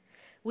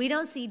 We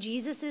don't see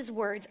Jesus'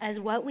 words as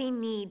what we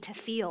need to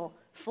feel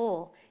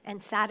full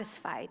and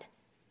satisfied.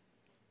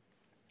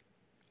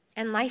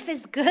 And life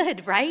is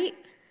good, right?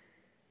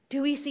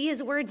 Do we see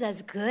his words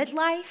as good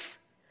life?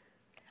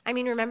 I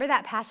mean, remember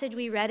that passage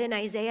we read in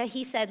Isaiah?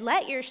 He said,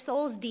 let your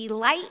souls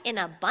delight in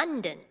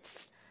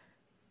abundance.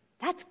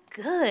 That's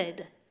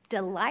good.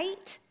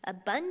 delight,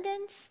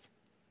 abundance.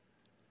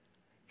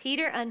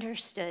 Peter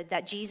understood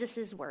that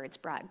Jesus' words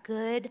brought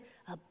good,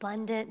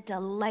 abundant,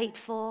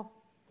 delightful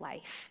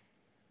life.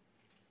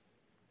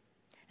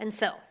 And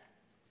so,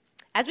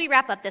 as we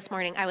wrap up this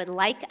morning, I would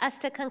like us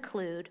to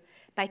conclude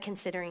by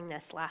considering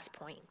this last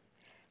point.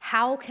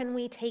 How can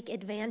we take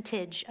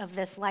advantage of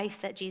this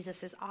life that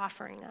Jesus is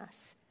offering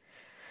us?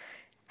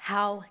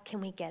 How can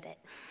we get it?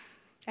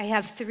 I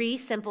have 3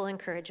 simple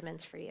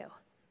encouragements for you.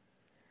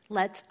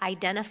 Let's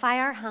identify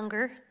our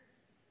hunger,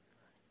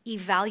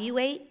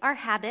 evaluate our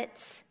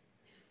habits,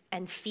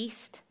 and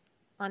feast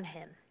on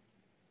Him.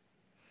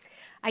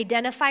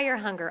 Identify your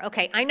hunger.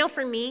 Okay, I know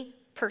for me,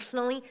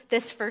 personally,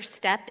 this first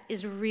step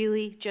is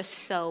really just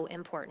so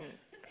important.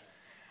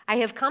 I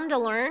have come to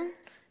learn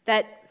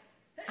that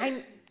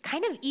I'm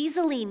kind of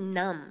easily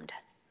numbed.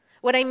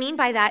 What I mean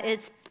by that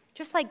is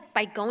just like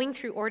by going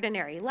through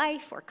ordinary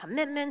life or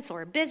commitments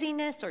or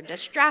busyness or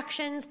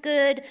distractions,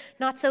 good,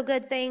 not so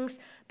good things,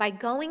 by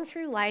going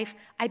through life,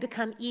 I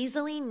become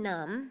easily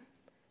numb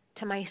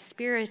to my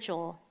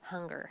spiritual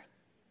hunger.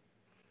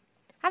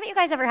 Haven't you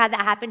guys ever had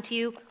that happen to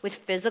you with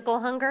physical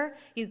hunger?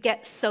 You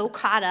get so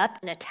caught up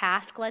in a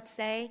task, let's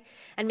say,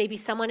 and maybe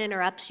someone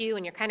interrupts you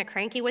and you're kind of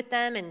cranky with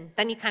them, and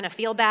then you kind of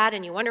feel bad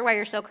and you wonder why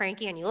you're so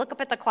cranky, and you look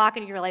up at the clock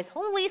and you realize,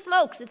 holy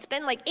smokes, it's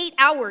been like 8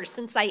 hours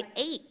since I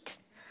ate.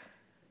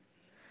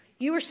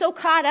 You were so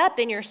caught up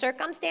in your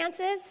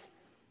circumstances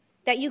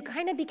that you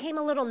kind of became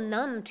a little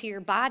numb to your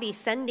body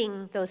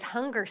sending those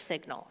hunger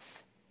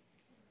signals.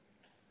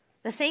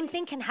 The same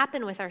thing can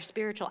happen with our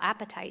spiritual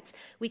appetites.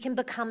 We can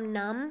become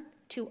numb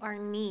to our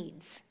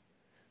needs,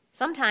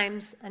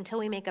 sometimes until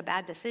we make a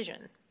bad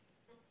decision.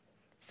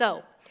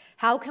 So,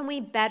 how can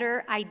we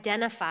better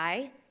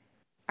identify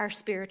our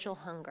spiritual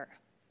hunger?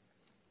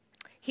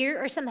 Here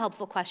are some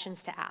helpful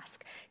questions to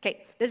ask.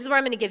 Okay, this is where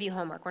I'm going to give you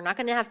homework. We're not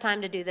going to have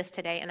time to do this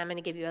today, and I'm going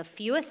to give you a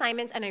few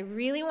assignments, and I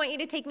really want you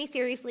to take me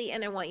seriously,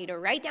 and I want you to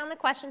write down the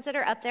questions that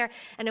are up there,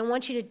 and I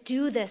want you to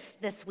do this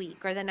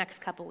week or the next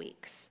couple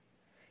weeks.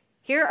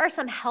 Here are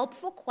some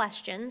helpful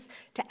questions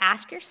to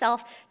ask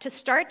yourself to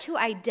start to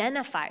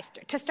identify,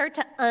 to start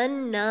to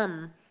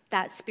unnumb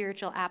that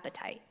spiritual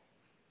appetite.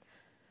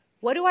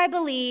 What do I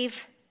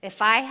believe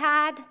if I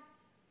had,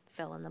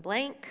 fill in the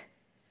blank,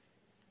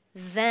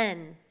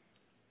 then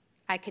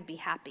I could be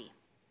happy?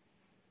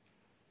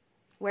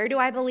 Where do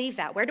I believe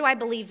that? Where do I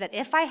believe that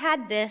if I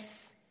had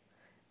this,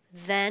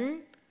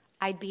 then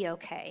I'd be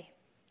okay?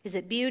 Is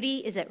it beauty?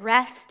 Is it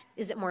rest?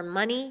 Is it more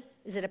money?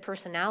 Is it a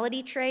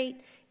personality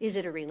trait? Is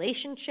it a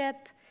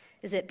relationship?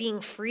 Is it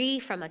being free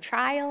from a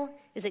trial?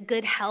 Is it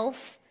good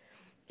health?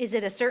 Is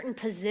it a certain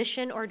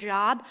position or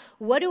job?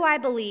 What do I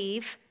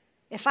believe?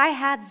 If I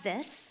had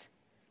this,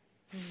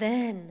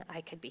 then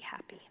I could be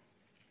happy.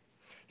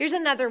 Here's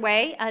another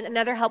way,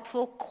 another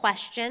helpful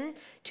question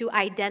to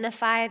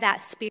identify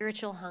that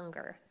spiritual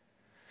hunger.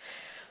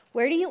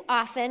 Where do you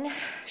often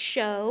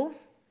show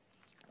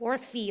or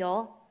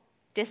feel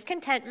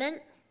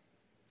discontentment,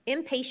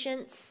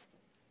 impatience,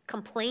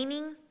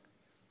 complaining,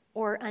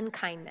 or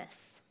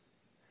unkindness?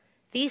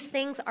 These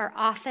things are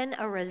often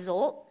a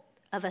result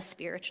of a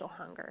spiritual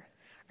hunger.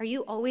 Are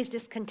you always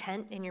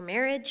discontent in your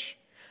marriage?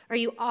 Are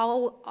you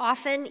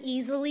often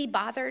easily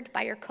bothered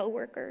by your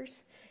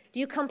coworkers? Do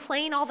you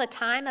complain all the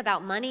time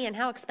about money and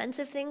how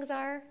expensive things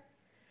are?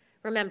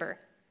 Remember,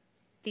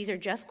 these are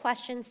just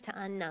questions to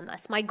unnumb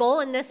us. My goal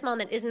in this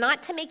moment is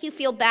not to make you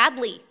feel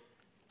badly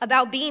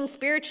about being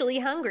spiritually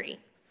hungry.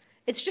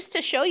 It's just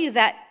to show you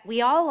that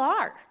we all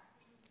are.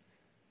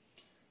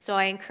 So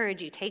I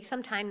encourage you, take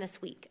some time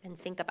this week and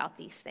think about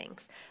these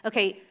things.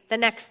 Okay, the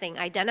next thing,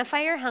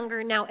 identify your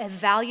hunger. Now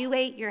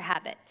evaluate your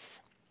habits.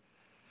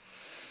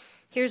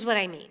 Here's what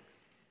I mean.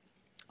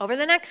 Over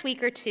the next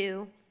week or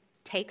two,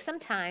 take some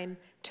time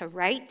to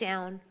write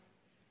down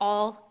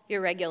all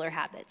your regular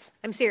habits.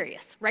 I'm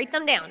serious. Write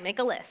them down. Make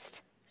a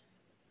list.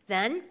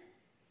 Then,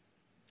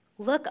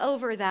 look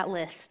over that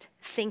list.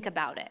 Think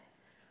about it.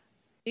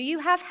 Do you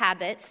have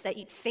habits,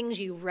 things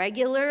you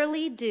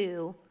regularly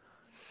do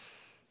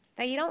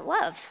that you don't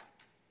love?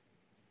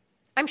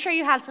 I'm sure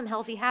you have some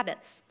healthy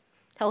habits.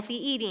 Healthy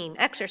eating,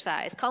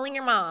 exercise, calling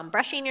your mom,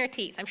 brushing your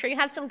teeth. I'm sure you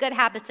have some good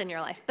habits in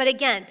your life. But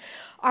again,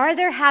 are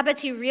there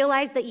habits you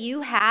realize that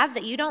you have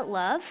that you don't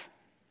love?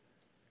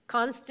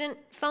 Constant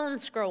phone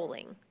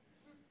scrolling,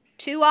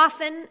 too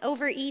often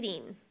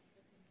overeating,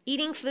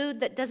 eating food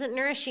that doesn't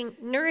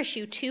nourish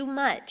you too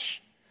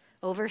much,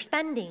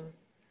 overspending,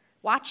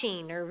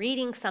 watching or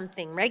reading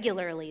something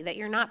regularly that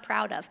you're not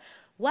proud of.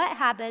 What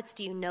habits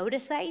do you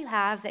notice that you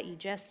have that you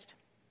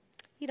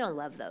don't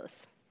love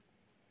those?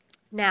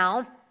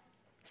 Now,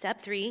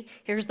 step 3,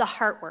 here's the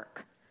heart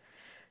work.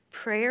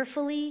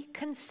 Prayerfully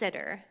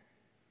consider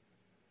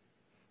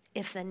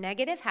if the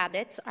negative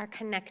habits are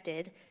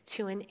connected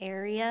to an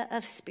area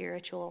of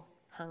spiritual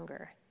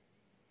hunger.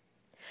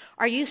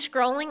 Are you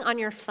scrolling on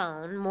your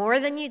phone more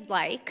than you'd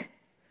like?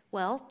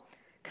 Well,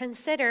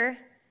 consider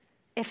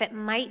if it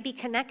might be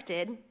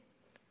connected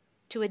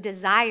to a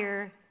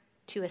desire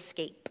to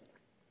escape.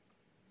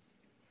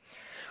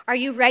 Are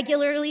you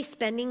regularly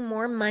spending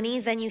more money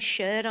than you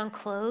should on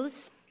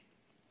clothes?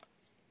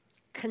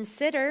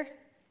 Consider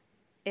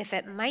if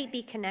it might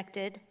be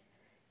connected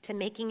to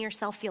making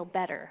yourself feel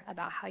better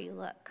about how you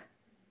look.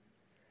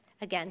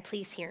 Again,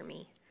 please hear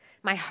me.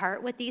 My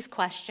heart with these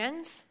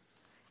questions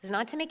is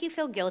not to make you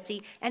feel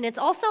guilty, and it's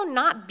also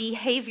not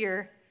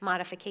behavior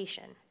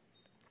modification.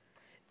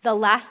 The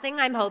last thing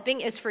I'm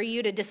hoping is for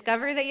you to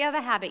discover that you have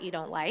a habit you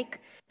don't like,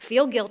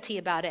 feel guilty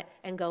about it,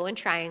 and go and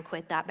try and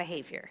quit that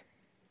behavior.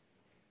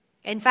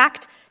 In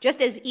fact,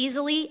 just as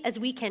easily as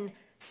we can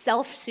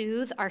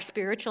self-soothe our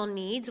spiritual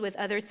needs with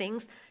other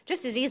things,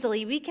 just as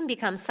easily we can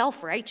become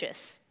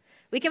self-righteous.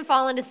 We can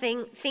fall into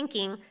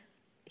thinking,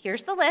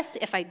 here's the list.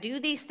 If I do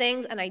these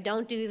things and I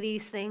don't do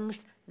these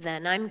things,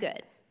 then I'm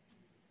good.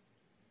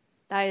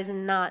 That is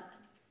not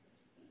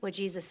what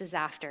Jesus is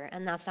after,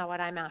 and that's not what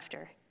I'm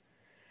after.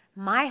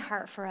 My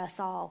heart for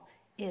us all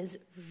is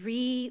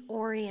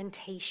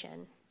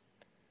reorientation.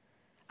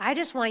 I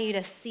just want you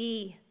to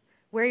see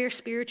where you're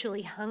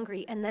spiritually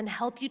hungry and then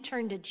help you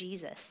turn to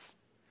Jesus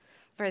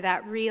for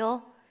that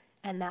real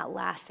and that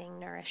lasting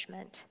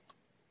nourishment.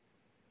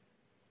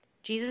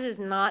 Jesus is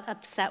not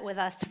upset with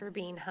us for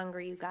being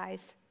hungry, you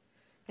guys.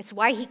 It's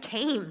why he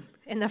came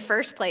in the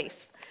first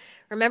place.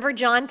 Remember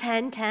John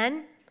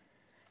 10:10?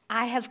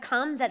 I have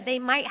come that they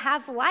might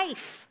have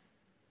life,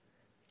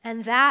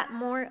 and that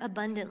more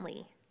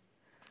abundantly.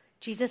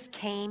 Jesus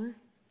came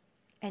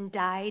and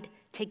died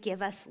to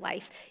give us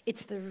life.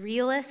 It's the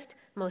realest,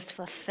 most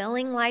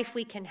fulfilling life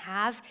we can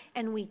have,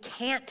 and we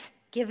can't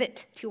give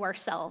it to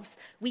ourselves.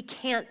 We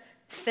can't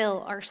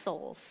fill our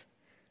souls.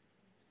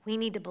 We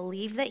need to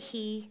believe that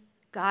he,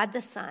 God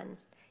the Son,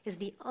 is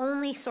the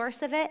only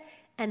source of it,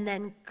 and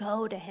then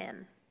go to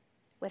him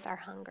with our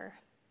hunger.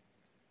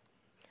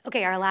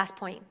 Okay, our last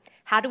point.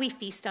 How do we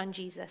feast on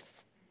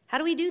Jesus? How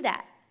do we do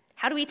that?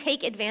 How do we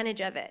take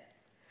advantage of it?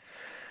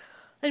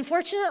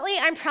 Unfortunately,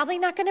 I'm probably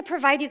not going to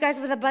provide you guys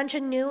with a bunch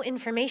of new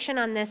information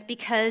on this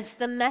because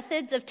the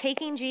methods of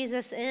taking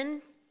Jesus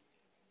in,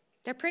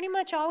 they're pretty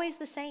much always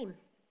the same.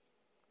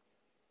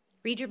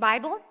 Read your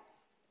Bible,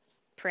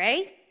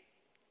 pray,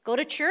 go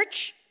to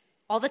church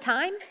all the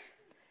time,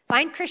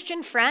 find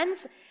Christian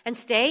friends and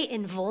stay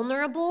in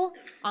vulnerable,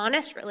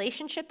 honest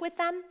relationship with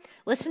them,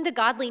 listen to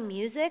godly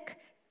music,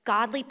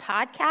 godly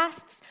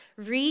podcasts,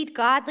 read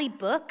godly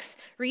books,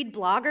 read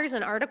bloggers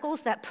and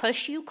articles that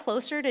push you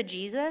closer to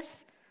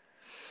Jesus.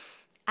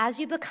 As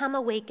you become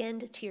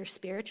awakened to your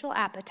spiritual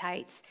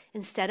appetites,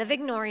 instead of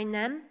ignoring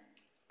them,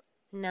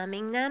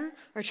 numbing them,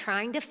 or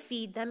trying to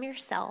feed them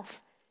yourself,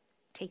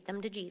 take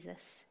them to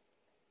Jesus.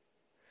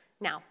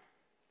 Now,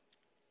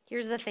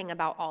 here's the thing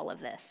about all of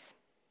this.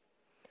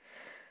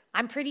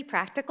 I'm pretty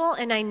practical,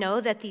 and I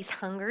know that these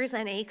hungers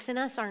and aches in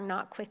us are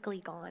not quickly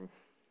gone.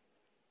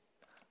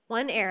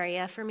 One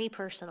area for me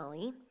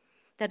personally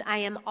that I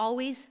am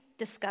always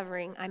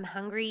discovering I'm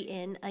hungry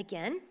in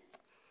again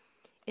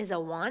is a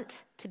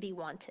want to be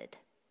wanted.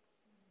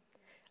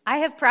 I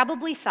have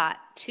probably thought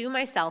to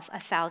myself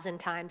 1,000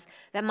 times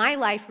that my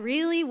life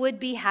really would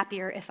be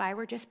happier if I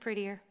were just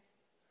prettier.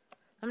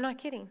 I'm not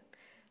kidding.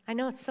 I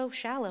know it's so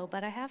shallow,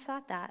 but I have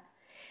thought that.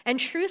 And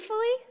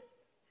truthfully,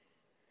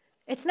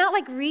 it's not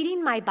like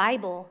reading my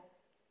Bible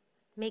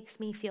makes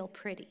me feel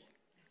pretty.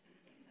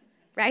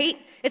 Right?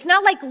 It's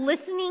not like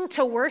listening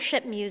to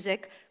worship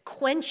music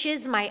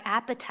quenches my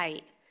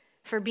appetite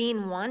for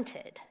being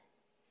wanted.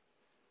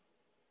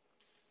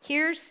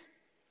 Here's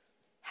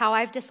how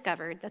I've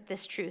discovered that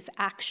this truth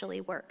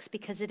actually works,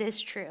 because it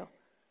is true.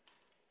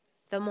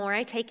 The more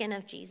I take in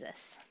of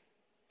Jesus,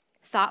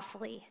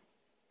 thoughtfully,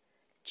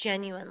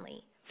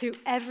 genuinely, through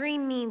every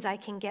means I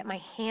can get my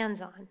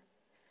hands on,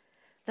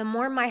 the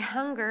more my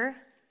hunger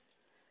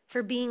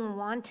for being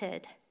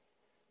wanted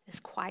is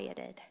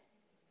quieted.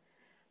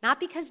 Not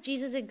because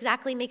Jesus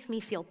exactly makes me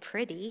feel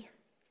pretty,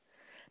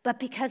 but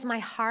because my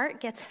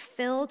heart gets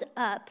filled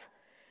up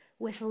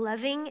with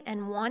loving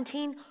and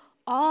wanting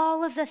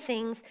all of the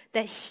things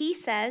that he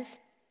says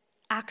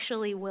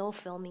actually will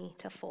fill me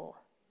to full.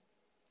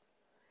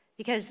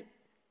 Because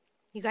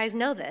you guys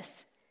know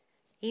this.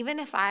 Even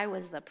if I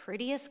was the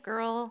prettiest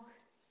girl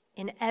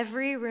in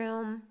every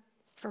room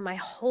for my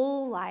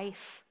whole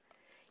life,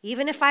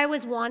 even if I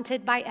was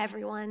wanted by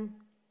everyone,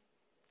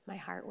 my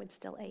heart would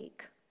still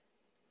ache.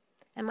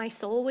 And my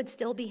soul would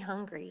still be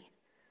hungry,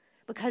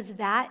 because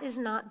that is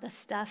not the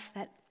stuff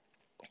that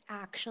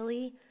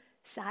actually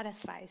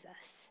satisfies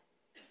us.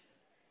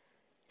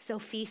 So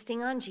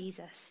feasting on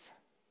Jesus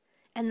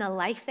and the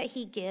life that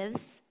he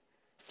gives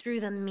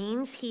through the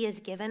means he has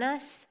given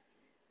us,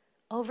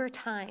 over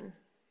time,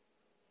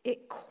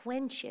 it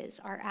quenches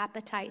our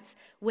appetites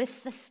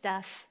with the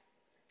stuff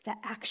that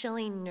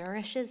actually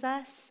nourishes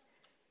us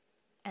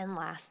and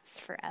lasts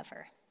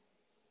forever.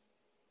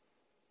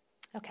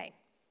 Okay.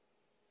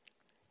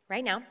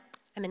 Right now,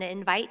 I'm going to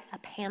invite a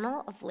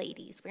panel of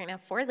ladies. We're going to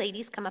have 4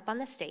 ladies come up on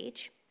the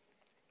stage,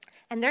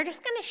 and they're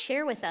just going to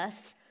share with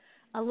us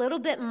a little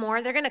bit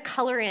more. They're going to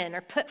color in,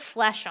 or put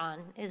flesh on,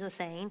 is a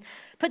saying,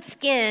 put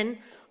skin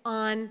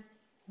on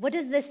What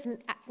does this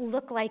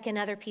look like in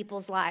other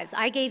people's lives?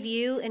 I gave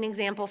you an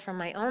example from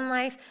my own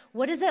life.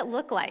 What does it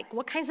look like?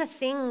 What kinds of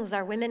things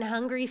are women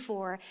hungry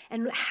for?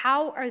 And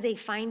how are they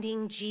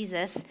finding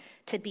Jesus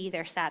to be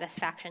their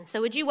satisfaction?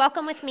 So would you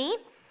welcome with me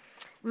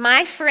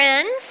my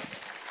friends?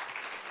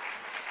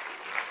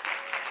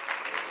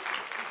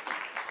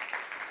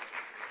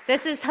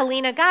 This is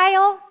Helena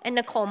Guile and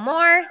Nicole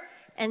Moore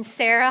and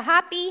Sarah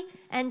Hoppy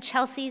and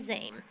Chelsea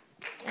Zame.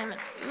 I'm going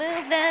to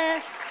move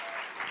this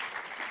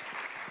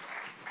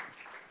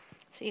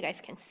so you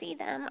guys can see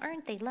them.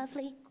 Aren't they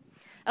lovely?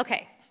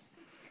 Okay,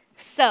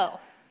 so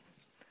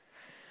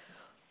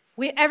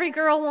every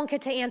girl won't get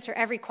to answer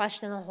every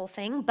question in the whole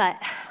thing, but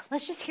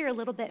let's just hear a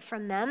little bit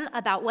from them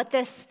about what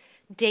this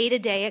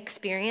day-to-day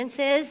experience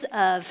is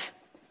of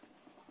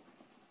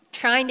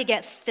trying to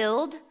get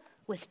filled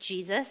with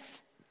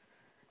Jesus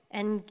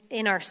and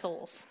in our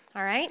souls,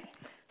 all right?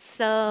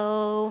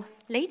 So,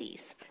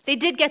 ladies, they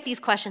did get these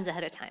questions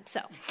ahead of time, so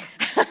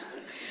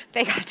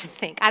they got to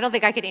think. I don't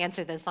think I could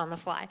answer this on the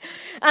fly.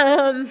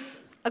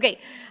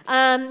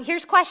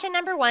 Here's question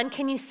number 1.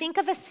 Can you think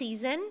of a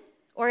season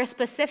or a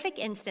specific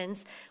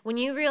instance when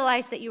you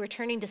realized that you were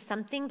turning to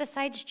something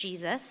besides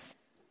Jesus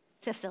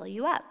to fill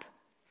you up,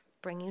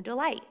 bring you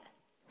delight,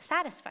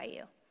 satisfy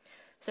you?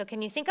 So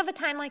can you think of a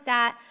time like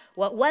that?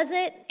 What was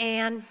it,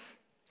 and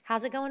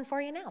how's it going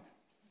for you now?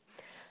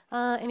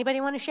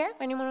 Anybody want to share?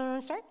 Anyone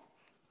want to start?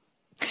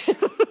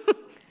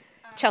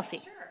 Chelsea.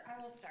 Sure, I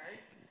will start.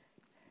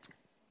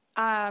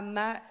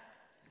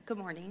 Good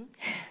morning.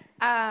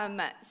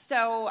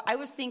 So I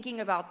was thinking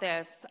about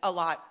this a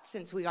lot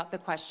since we got the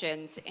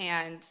questions,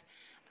 and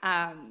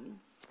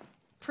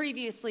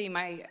previously,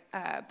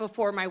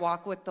 before my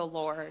walk with the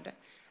Lord,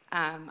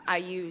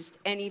 I used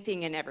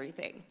anything and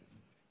everything.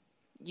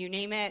 You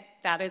name it,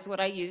 that is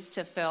what I used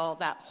to fill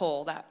that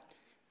hole, that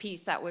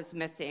piece that was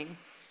missing.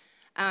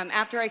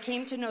 After I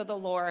came to know the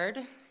Lord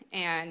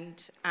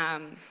and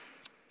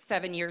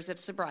 7 years of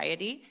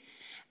sobriety,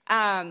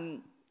 I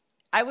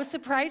was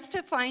surprised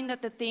to find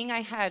that the thing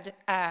I had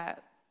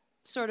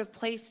sort of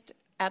placed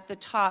at the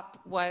top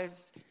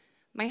was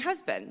my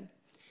husband.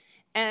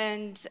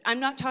 And I'm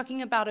not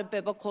talking about a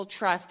biblical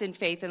trust and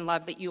faith and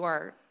love that you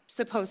are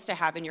supposed to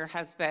have in your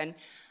husband.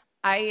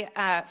 I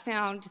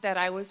found that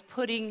I was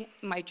putting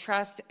my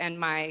trust and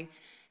my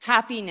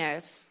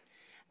happiness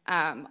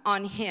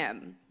on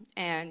him.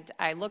 And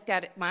I looked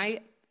at it,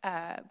 my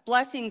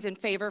blessings and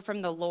favor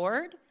from the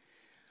Lord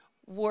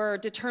were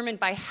determined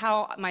by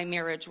how my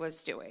marriage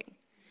was doing.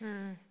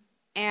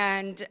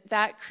 And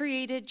that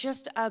created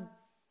just a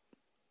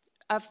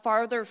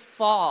farther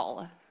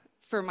fall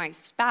for my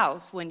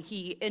spouse when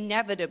he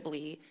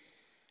inevitably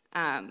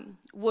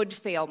would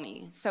fail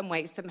me some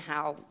way,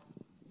 somehow,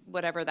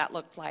 whatever that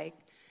looked like.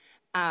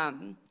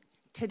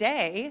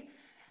 Today,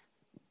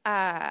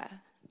 I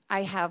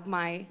have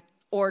my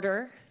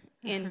order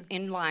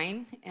in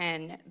line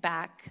and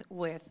back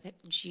with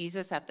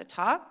Jesus at the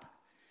top,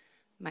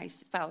 my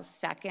spouse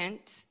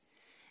second.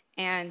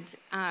 And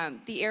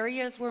the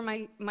areas where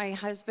my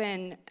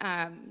husband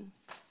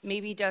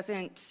maybe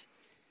doesn't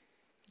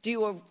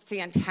do a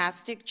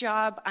fantastic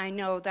job, I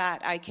know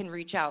that I can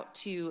reach out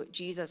to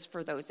Jesus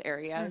for those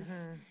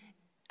areas,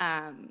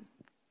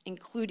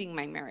 including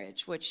my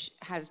marriage, which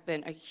has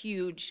been a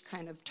huge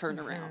kind of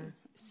turnaround.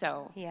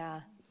 So yeah,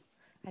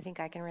 I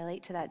think I can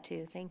relate to that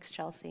too. Thanks,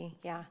 Chelsea.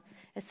 Yeah,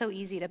 it's so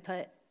easy to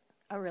put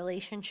a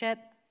relationship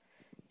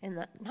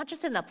not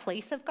just in the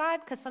place of God,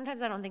 because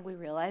sometimes I don't think we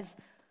realize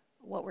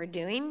what we're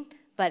doing,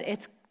 but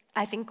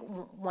I think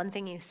one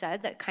thing you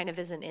said that kind of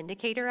is an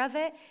indicator of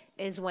it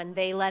is when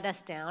they let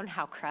us down,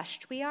 how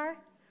crushed we are,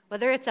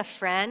 whether it's a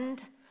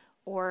friend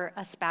or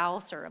a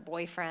spouse or a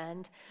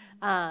boyfriend.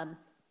 Of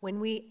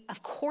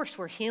course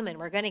we're human,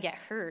 we're going to get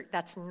hurt.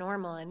 That's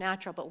normal and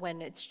natural, but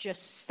when it's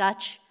just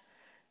such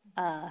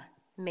a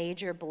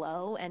major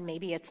blow, and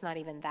maybe it's not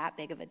even that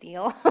big of a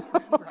deal.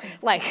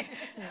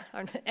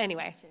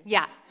 Anyway,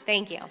 yeah,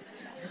 thank you.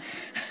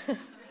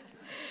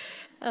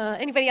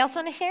 Anybody else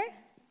want to share?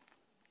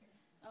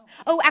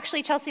 Oh,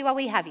 actually, Chelsea, while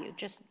we have you,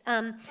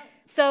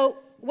 so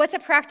what's a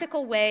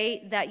practical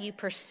way that you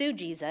pursue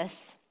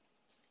Jesus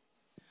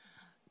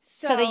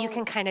so that you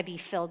can kind of be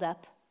filled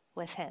up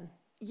with him?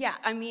 Yeah,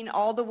 I mean,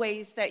 all the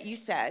ways that you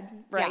said,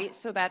 right? Yeah.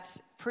 So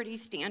that's pretty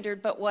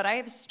standard. But what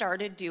I've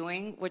started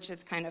doing, which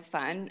is kind of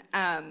fun,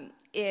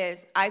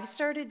 is I've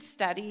started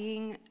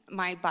studying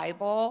my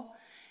Bible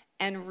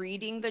and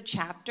reading the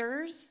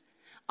chapters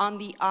on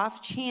the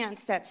off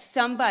chance that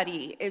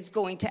somebody is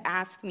going to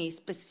ask me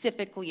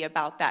specifically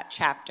about that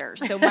chapter.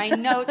 So my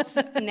notes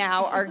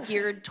now are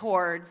geared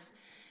towards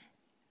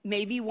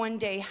maybe one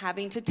day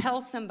having to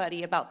tell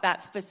somebody about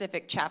that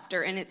specific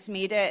chapter, and it's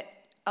made it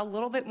a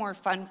little bit more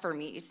fun for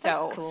me. So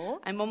that's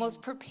cool. I'm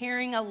almost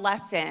preparing a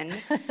lesson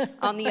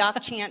on the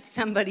off chance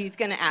somebody's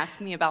going to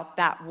ask me about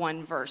that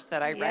one verse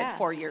that I read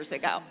 4 years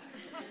ago.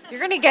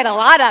 You're going to get a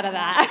lot out of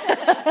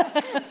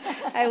that.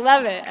 I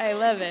love it.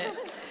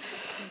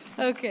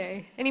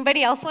 Okay.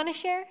 Anybody else want to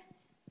share?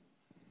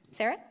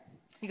 Sarah?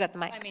 You got the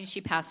mic. I mean, she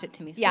passed it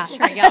to me, so yeah.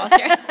 sure, yeah, I'll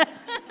share.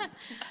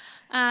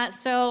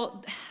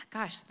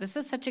 Gosh, this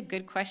was such a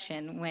good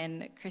question.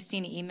 When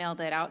Christina emailed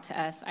it out to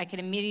us, I could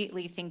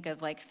immediately think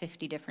of like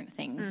 50 different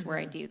things where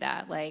I do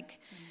that. Like,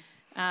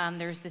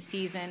 there's the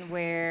season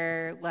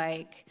where,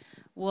 like,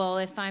 well,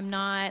 if I'm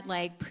not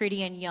like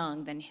pretty and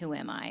young, then who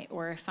am I?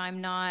 Or if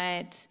I'm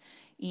not,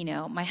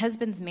 my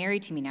husband's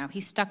married to me now.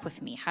 He's stuck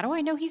with me. How do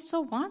I know he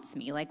still wants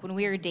me? Like when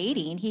we were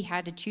dating, he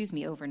had to choose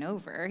me over and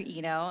over,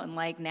 and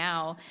like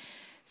now.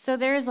 So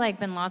there's like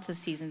been lots of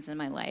seasons in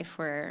my life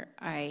where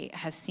I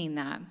have seen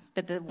that.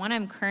 But the one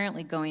I'm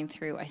currently going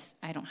through,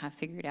 I don't have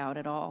figured out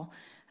at all.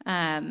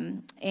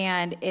 And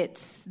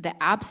it's the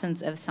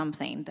absence of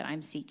something that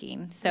I'm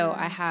seeking. So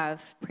I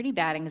have pretty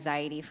bad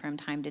anxiety from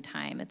time to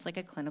time. It's like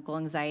a clinical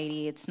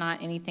anxiety. It's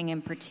not anything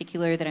in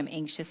particular that I'm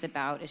anxious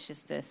about. It's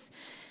just this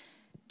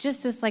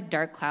like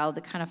dark cloud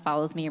that kind of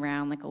follows me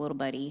around like a little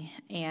buddy.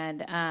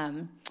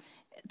 And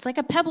it's like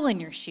a pebble in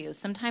your shoe.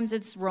 Sometimes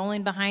it's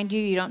rolling behind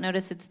you. You don't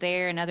notice it's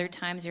there. And other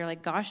times you're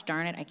like, gosh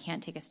darn it, I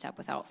can't take a step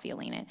without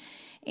feeling it.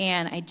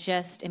 And I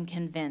just am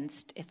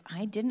convinced if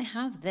I didn't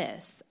have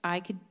this, I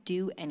could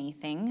do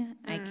anything.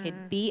 I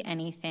could be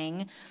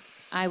anything.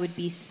 I would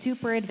be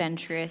super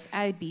adventurous.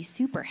 I would be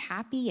super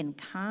happy and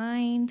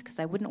kind because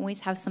I wouldn't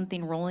always have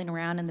something rolling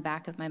around in the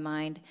back of my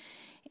mind.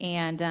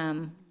 And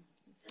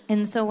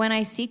so when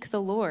I seek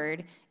the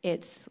Lord,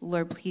 it's,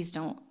 Lord, please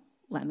don't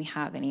let me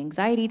have any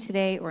anxiety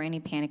today or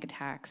any panic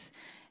attacks.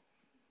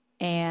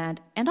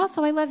 And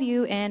also I love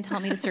you and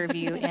help me to serve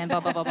you and blah,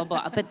 blah, blah, blah,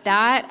 blah. But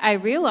that I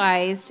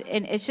realized,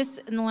 and it's just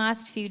in the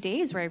last few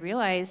days where I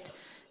realized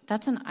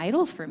that's an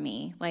idol for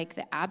me. Like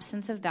the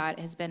absence of that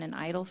has been an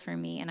idol for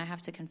me, and I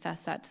have to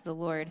confess that to the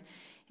Lord.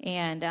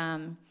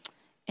 And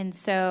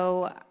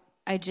so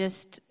I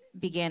just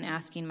began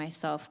asking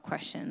myself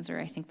questions, or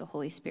I think the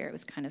Holy Spirit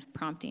was kind of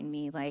prompting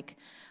me, like,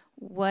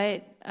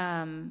 what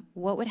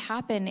would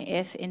happen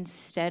if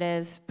instead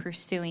of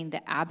pursuing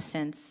the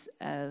absence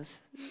of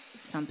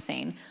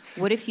something,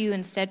 what if you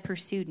instead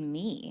pursued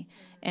me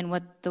and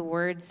what the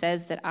Word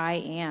says that I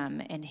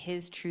am and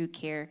His true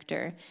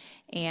character,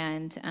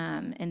 and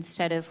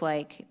instead of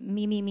like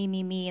me,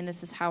 and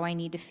this is how I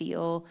need to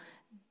feel,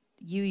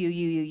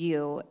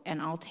 you, and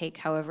I'll take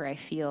however I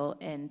feel.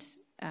 And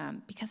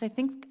because I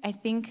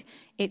think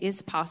it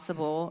is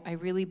possible. I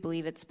really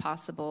believe it's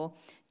possible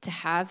to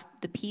have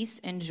the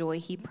peace and joy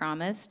He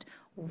promised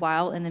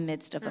while in the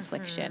midst of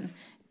affliction.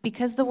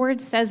 Because the Word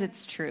says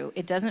it's true.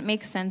 It doesn't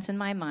make sense in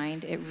my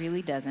mind. It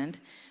really doesn't.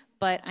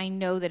 But I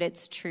know that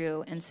it's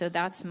true. And so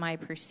that's my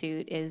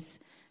pursuit, is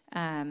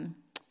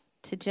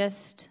to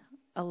just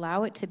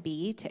allow it to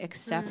be, to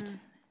accept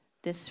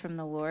this from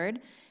the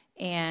Lord.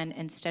 And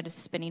instead of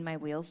spinning my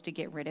wheels to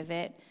get rid of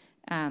it,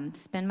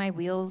 spin my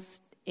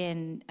wheels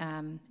in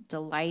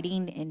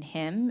delighting in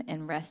Him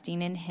and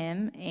resting in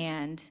Him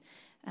and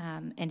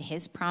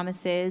His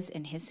promises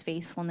and His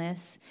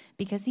faithfulness,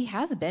 because He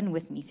has been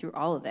with me through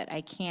all of it.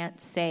 I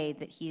can't say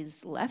that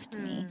He's left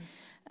me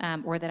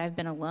or that I've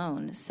been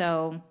alone.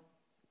 So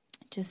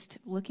just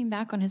looking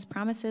back on His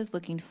promises,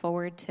 looking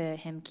forward to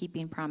Him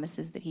keeping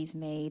promises that He's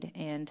made.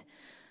 And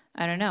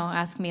I don't know,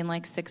 ask me in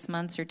like 6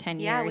 months or 10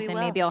 years, and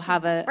maybe I'll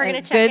have a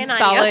good,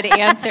 solid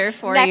answer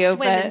for you. Next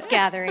women's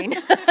gathering.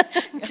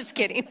 Just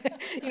kidding.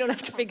 You don't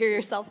have to figure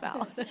yourself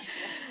out.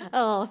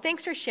 Oh,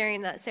 thanks for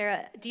sharing that,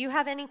 Sarah. Do you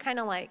have any kind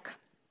of like,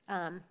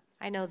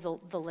 I know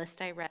the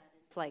list I read,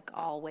 it's like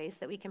all ways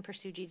that we can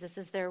pursue Jesus.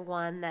 Is there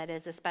one that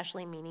is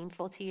especially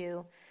meaningful to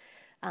you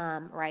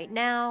right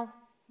now?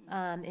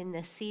 In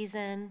this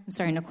season. I'm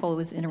sorry, Nicole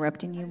was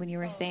interrupting you when you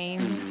were saying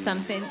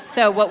something.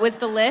 So what was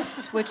the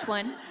list? Which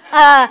one?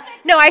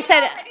 No, I said...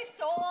 I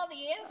stole all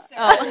the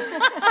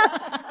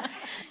answers.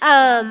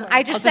 I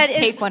I'll just just said...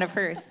 take one of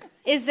hers.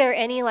 Is there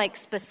any like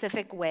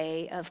specific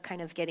way of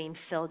kind of getting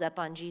filled up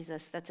on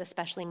Jesus that's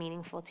especially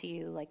meaningful to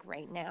you like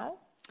right now?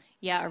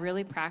 Yeah, a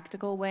really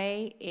practical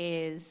way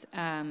is...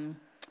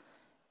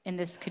 and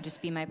this could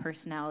just be my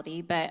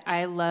personality, but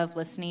I love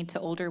listening to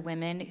older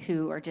women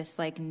who are just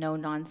like no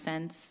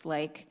nonsense,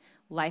 like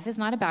life is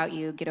not about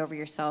you, get over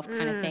yourself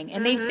kind of thing.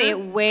 And they say it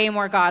way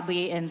more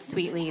godly and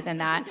sweetly than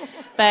that.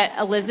 But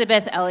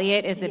Elizabeth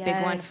Elliot is a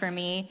big one for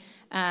me.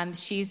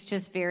 She's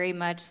just very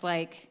much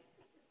like,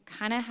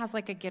 kind of has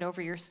like a get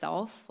over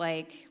yourself.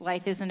 Like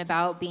life isn't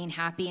about being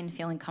happy and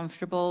feeling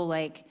comfortable.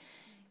 Like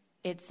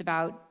it's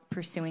about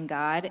pursuing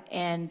God.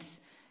 And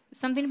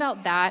something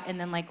about that, and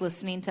then like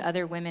listening to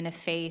other women of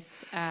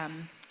faith,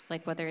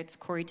 like whether it's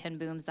Corrie ten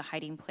Boom's The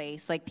Hiding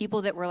Place, like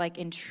people that were like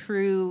in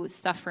true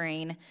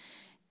suffering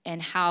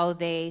and how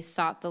they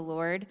sought the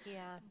Lord.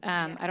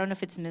 I don't know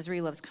if it's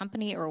Misery Loves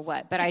Company or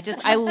what, but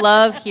I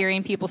love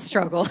hearing people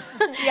struggle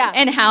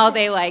and how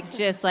they like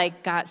just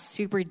like got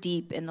super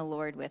deep in the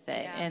Lord with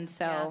it. And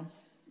so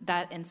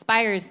that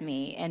inspires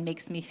me and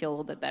makes me feel a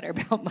little bit better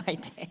about my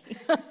day.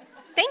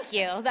 Thank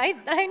you.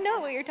 I know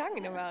what you're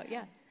talking about.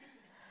 Yeah.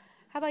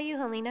 How about you,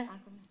 Helena?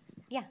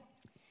 Yeah.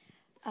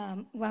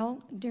 Well,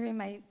 during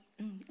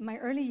my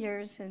early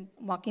years in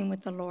walking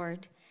with the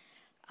Lord,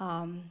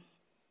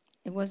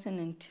 it wasn't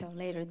until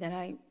later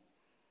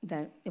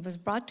that it was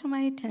brought to my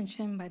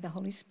attention by the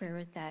Holy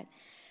Spirit that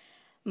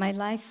my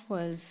life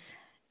was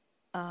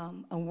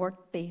a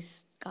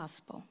work-based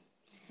gospel.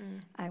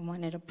 I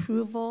wanted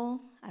approval,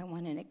 I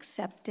wanted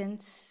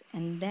acceptance,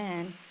 and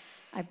then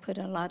I put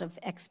a lot of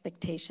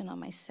expectation on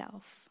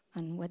myself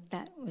on what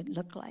that would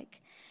look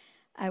like.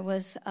 I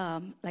was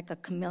like a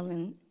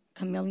chameleon.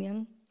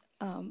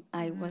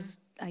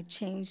 I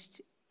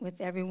changed with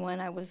everyone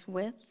I was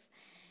with,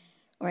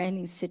 or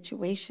any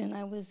situation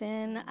I was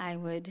in. I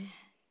would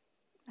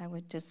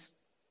just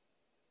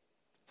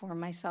form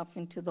myself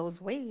into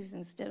those ways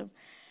instead of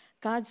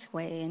God's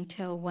way,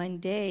 until one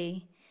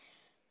day,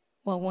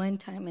 one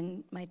time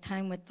in my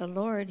time with the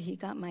Lord, he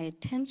got my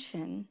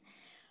attention,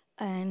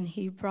 and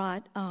he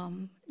brought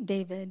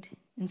David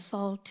and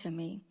Saul to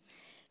me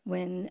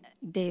when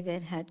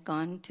David had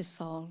gone to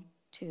Saul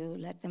to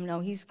let them know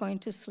he's going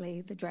to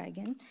slay the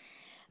dragon,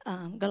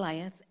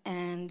 Goliath.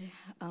 And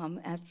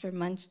after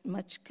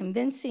much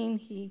convincing,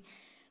 he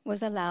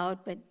was allowed,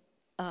 but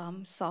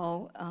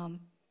Saul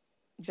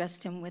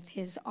dressed him with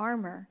his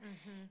armor.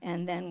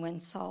 And then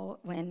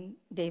when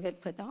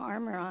David put the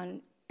armor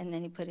on, and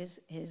then he put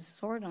his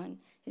sword on,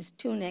 his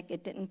tunic,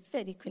 it didn't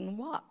fit. He couldn't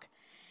walk.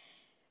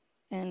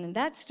 And in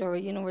that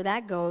story, you know where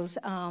that goes,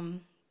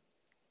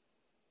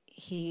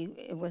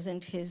 it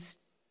wasn't his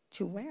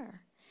to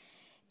wear.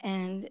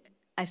 And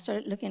I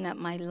started looking at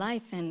my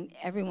life, and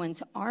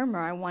everyone's armor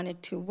I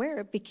wanted to wear,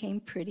 it became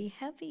pretty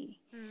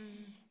heavy.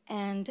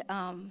 And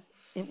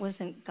it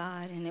wasn't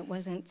God, and it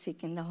wasn't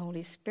seeking the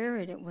Holy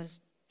Spirit. It was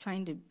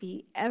trying to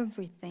be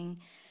everything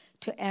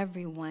to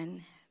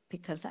everyone,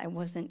 because I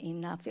wasn't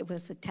enough. It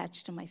was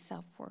attached to my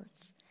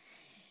self-worth.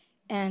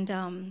 And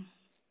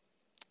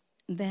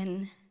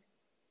then,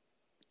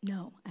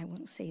 no, I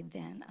won't say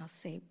then. I'll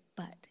say,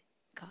 but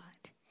God.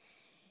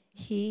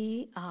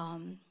 He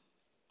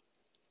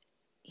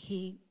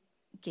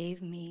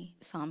gave me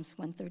Psalms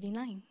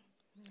 139.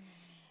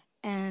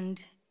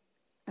 And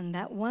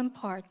that one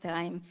part, that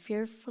I am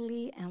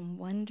fearfully and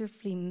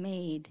wonderfully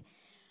made,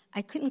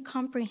 I couldn't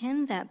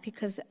comprehend that,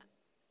 because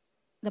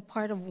the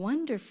part of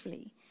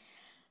wonderfully.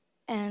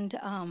 And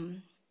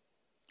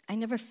I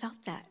never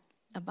felt that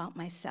about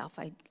myself.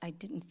 I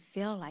didn't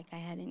feel like I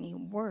had any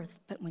worth.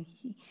 But when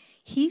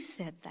he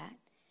said that,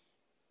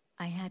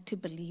 I had to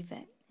believe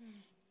it.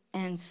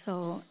 And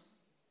so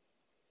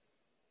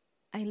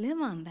I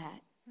live on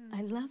that.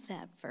 I love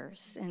that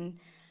verse. And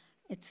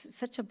it's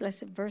such a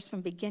blessed verse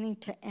from beginning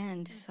to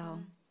end. So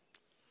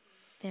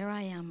there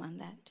I am on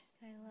that.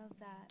 I love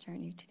that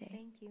journey today.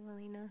 Thank you,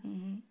 Alina.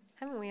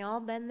 Haven't we all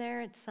been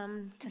there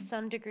to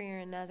some degree or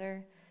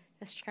another,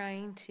 just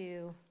trying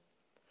to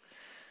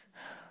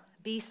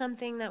be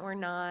something that we're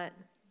not,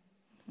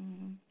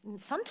 and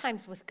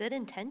sometimes with good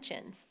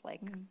intentions,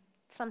 like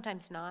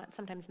sometimes not,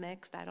 sometimes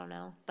mixed, I don't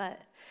know. But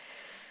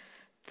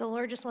the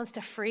Lord just wants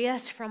to free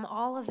us from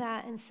all of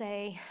that and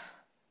say,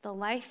 the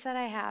life that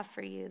I have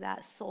for you,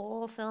 that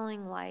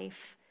soul-filling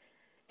life,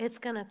 it's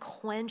going to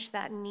quench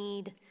that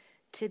need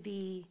to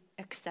be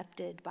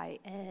accepted by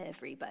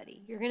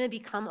everybody. You're going to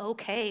become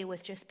okay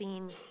with just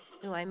being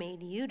who I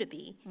made you to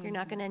be. You're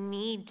not going to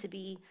need to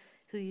be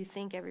who you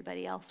think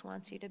everybody else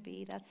wants you to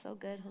be. That's so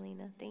good,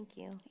 Helena. Thank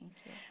you. Thank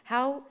you.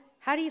 How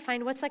do you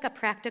find, what's like a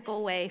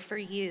practical way for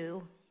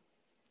you,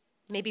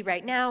 maybe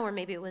right now, or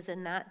maybe it was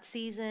in that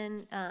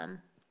season,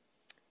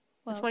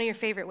 what's one of your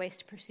favorite ways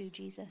to pursue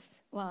Jesus?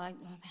 Well,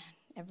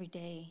 every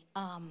day.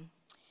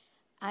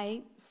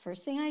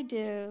 First thing I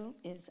do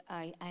is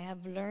I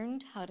have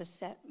learned how to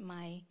set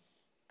my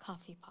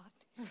coffee pot.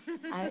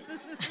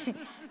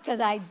 Because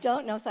I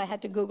don't know, so I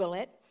had to Google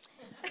it.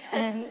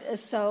 And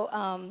so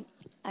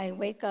I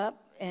wake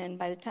up, and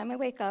by the time I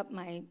wake up,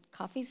 my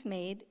coffee's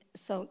made.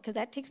 So, because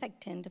that takes like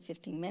 10 to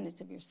 15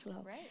 minutes if you're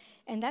slow. Right.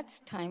 And that's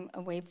time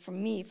away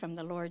from me, from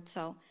the Lord.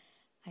 So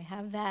I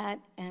have that,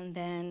 and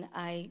then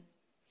I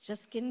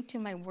just get into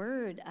my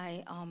word.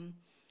 I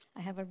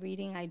have a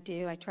reading I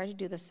do. I try to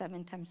do the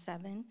 7 times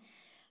 7,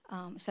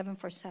 7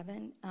 for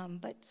 7.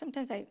 But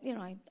sometimes I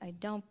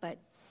don't. But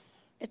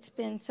it's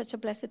been such a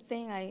blessed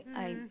thing.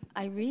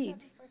 I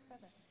read.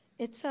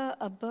 It's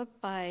a book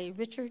by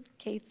Richard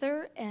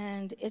Cather,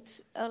 and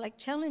it's like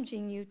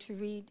challenging you to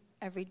read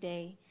every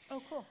day.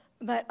 Oh, cool.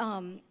 But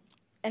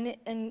in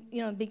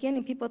the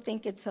beginning, people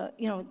think it's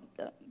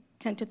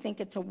tend to think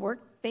it's a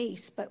work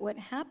base. But what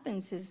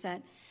happens is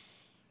that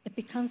it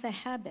becomes a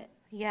habit.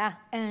 Yeah.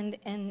 And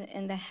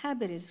the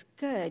habit is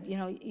good.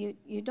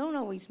 You don't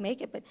always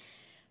make it, but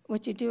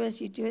what you do is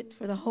you do it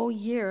for the whole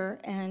year,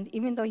 and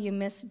even though you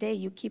miss a day,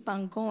 you keep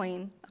on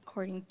going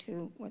according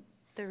to what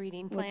the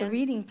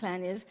reading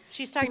plan is.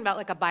 She's talking about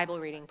like a Bible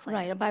reading plan.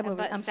 Right, a Bible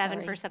reading. I'm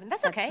 7 for 7.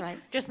 That's okay. Right.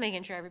 Just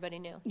making sure everybody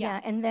knew. Yeah,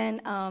 and then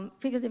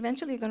because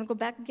eventually you're going to go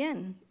back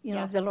again.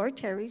 If the Lord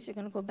tarries, you're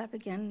going to go back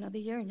again another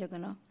year, and you're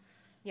going to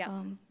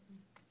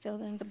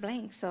fill in the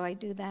blanks. So I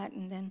do that,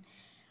 and then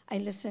I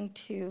listen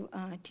to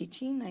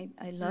teaching.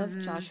 I love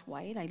Josh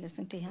White. I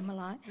listen to him a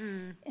lot.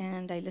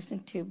 And I listen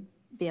to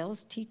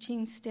Bill's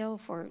teaching still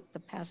for the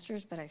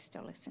pastors, but I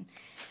still listen.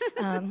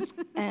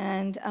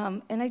 And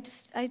I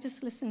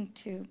just listen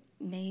to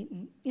Nate,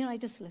 and I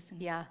just listen.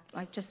 Yeah.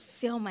 I just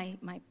fill my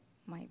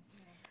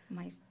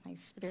my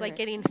spirit. It's like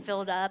getting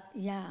filled up.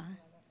 Yeah.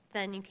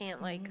 Then you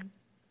can't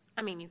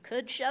I mean, you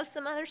could shove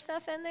some other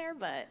stuff in there,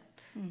 but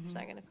it's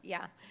not gonna.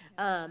 Yeah.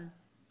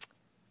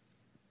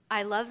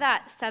 I love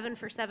that 7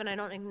 for 7. I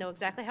don't know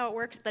exactly how it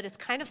works, but it's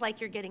kind of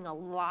like you're getting a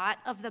lot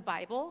of the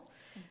Bible.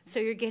 So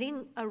you're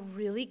getting a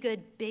really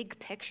good big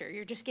picture.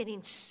 You're just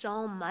getting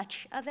so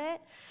much of it.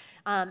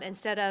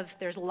 Instead of,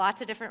 there's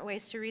lots of different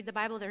ways to read the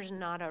Bible. There's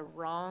not a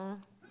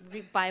wrong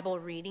Bible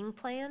reading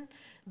plan.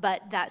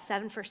 But that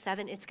 7 for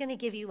 7, it's going to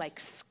give you like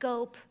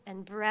scope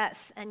and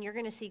breadth, and you're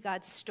going to see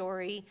God's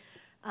story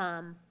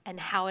and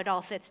how it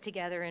all fits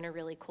together in a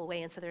really cool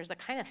way. And so there's a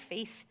kind of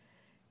faith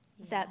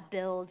that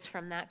builds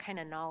from that kind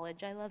of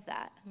knowledge. I love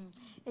that.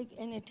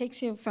 And it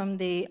takes you from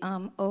the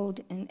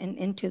old and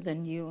into the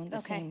new and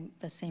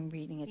the same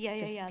reading. It's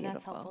just beautiful.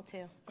 That's helpful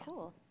too.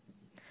 Cool.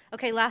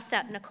 Okay, last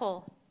up,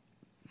 Nicole.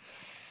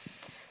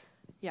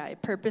 Yeah, I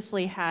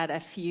purposely had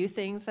a few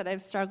things that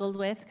I've struggled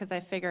with because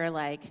I figure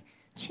like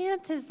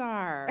chances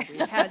are we've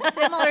had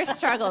similar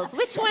struggles.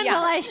 Which one will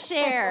I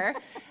share?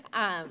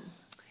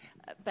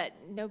 But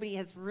nobody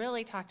has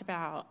really talked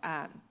about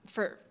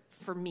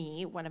for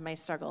me, one of my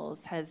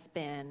struggles has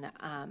been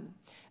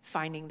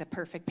finding the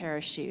perfect pair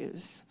of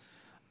shoes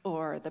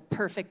or the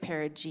perfect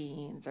pair of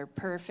jeans or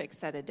perfect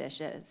set of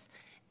dishes.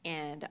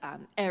 And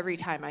every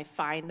time I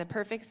find the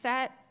perfect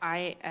set,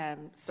 I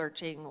am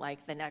searching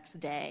like the next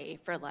day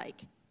for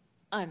like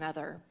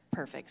another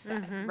perfect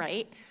set,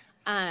 right?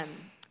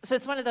 So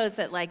it's one of those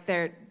that like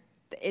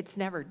it's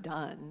never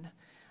done.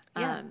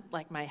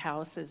 Like my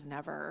house is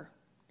never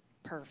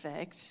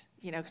perfect,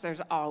 because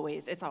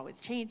it's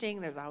always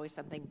changing. There's always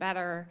something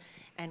better.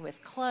 And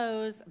with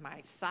clothes,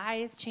 my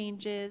size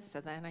changes,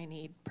 so then I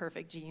need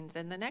perfect jeans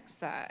in the next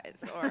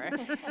size,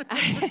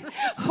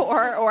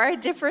 or a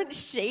different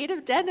shade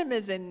of denim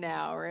is in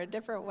now, or a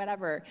different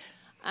whatever.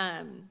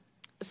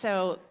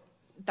 So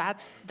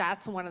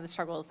that's one of the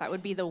struggles. That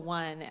would be the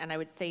one, and I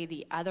would say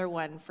the other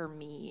one for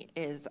me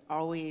is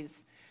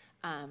always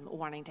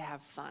wanting to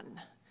have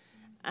fun.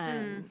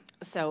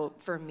 So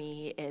for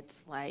me,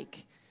 it's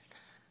like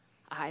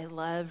I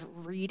love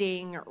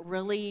reading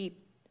really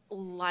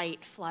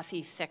light,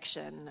 fluffy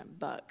fiction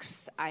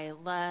books. I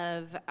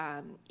love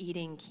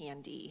eating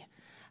candy.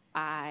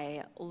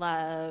 I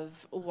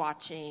love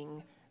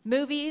watching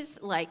movies,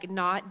 like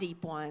not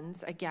deep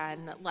ones.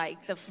 Again,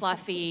 like the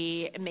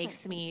fluffy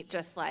makes me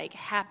just like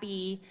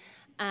happy.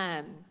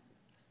 But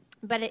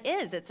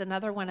it's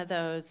another one of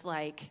those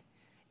like,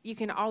 you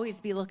can always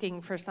be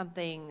looking for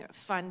something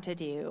fun to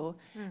do.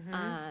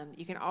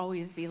 You can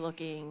always be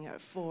looking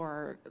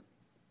for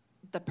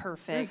the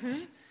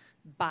perfect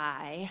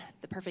buy,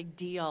 the perfect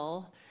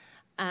deal.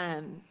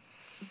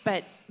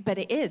 But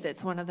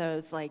it's one of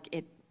those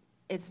like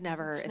it's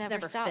never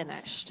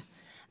finished.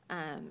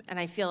 And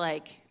I feel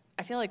like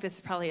this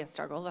is probably a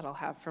struggle that I'll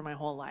have for my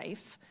whole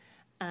life.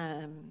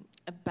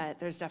 But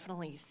there's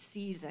definitely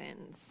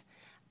seasons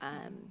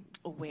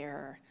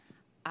where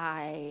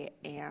I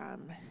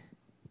am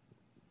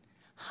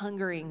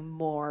hungering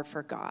more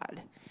for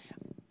God.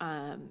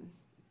 And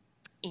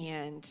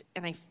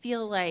I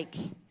feel like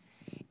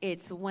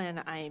it's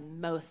when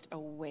I'm most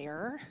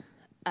aware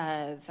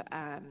of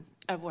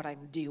what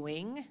I'm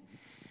doing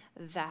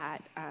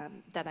that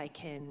I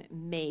can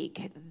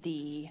make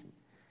the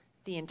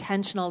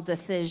intentional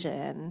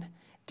decision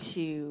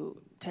to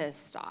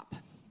stop.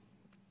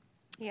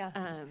 Yeah,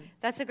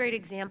 that's a great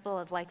example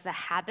of like the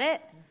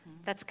habit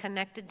that's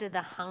connected to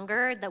the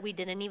hunger that we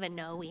didn't even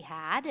know we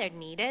had or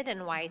needed,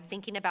 and why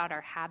thinking about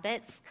our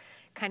habits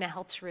kind of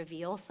helps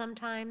reveal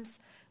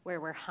sometimes where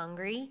we're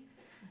hungry.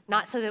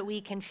 Not so that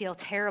we can feel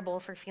terrible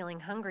for feeling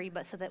hungry,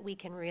 but so that we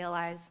can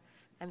realize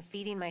I'm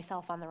feeding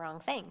myself on the wrong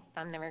thing.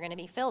 I'm never going to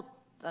be filled.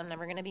 I'm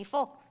never going to be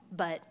full,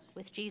 but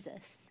with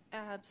Jesus.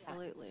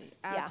 Absolutely.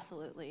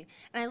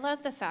 And I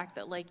love the fact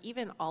that like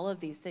even all of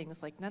these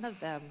things, like none of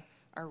them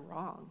are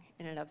wrong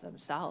in and of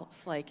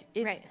themselves. Like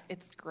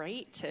it's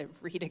great to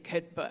read a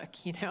good book,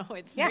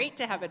 it's great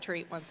to have a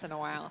treat once in a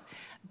while,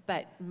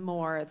 but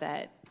more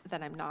that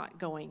I'm not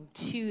going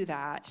to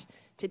that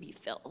to be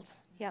filled.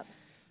 Yep.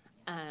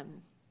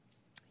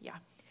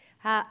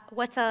 Yeah.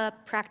 What's a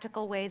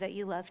practical way that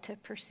you love to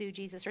pursue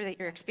Jesus, or that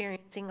you're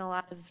experiencing a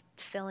lot of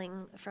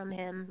filling from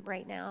him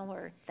right now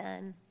or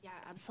then? Yeah,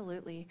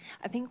 absolutely.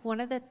 I think one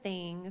of the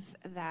things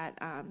that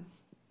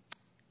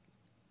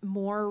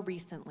more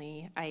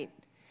recently I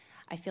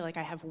feel like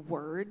I have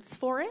words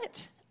for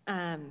it.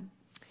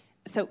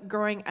 So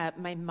growing up,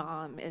 my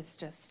mom is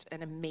just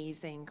an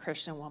amazing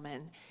Christian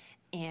woman.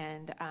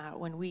 And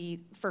when we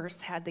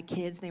first had the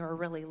kids, they were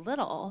really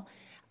little,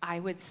 I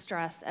would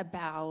stress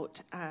about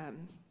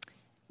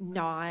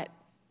not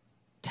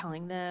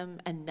telling them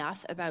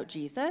enough about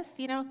Jesus,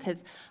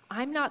 because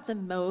I'm not the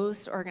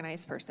most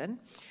organized person.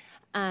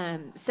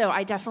 So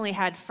I definitely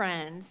had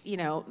friends,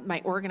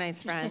 my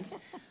organized friends,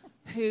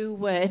 who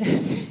would,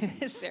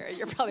 Sarah,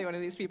 you're probably one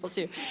of these people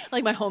too,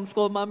 like my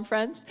homeschool mom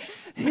friends,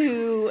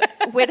 who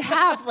would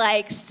have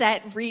like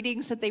set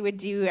readings that they would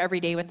do every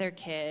day with their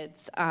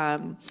kids,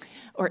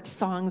 or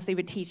songs they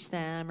would teach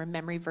them, or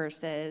memory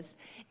verses.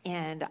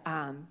 And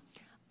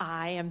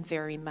I am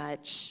very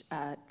much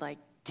like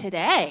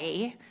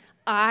today,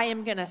 I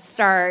am going to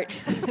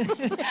start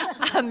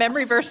a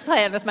memory verse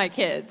plan with my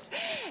kids.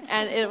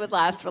 And it would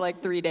last for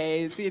like 3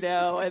 days,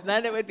 and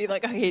then it would be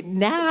like, okay,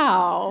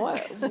 now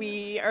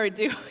we are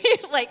doing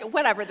like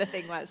whatever the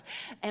thing was.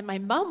 And my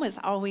mom was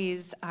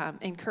always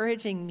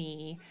encouraging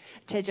me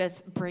to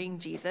just bring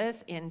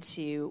Jesus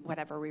into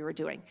whatever we were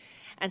doing.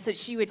 And so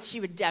she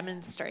would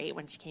demonstrate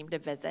when she came to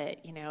visit,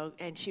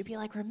 and she'd be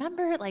like,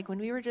 remember like when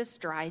we were just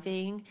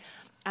driving,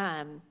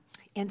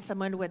 and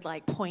someone would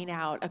like point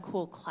out a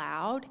cool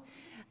cloud,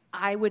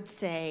 I would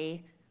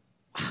say,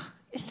 oh,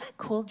 isn't that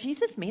cool?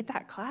 Jesus made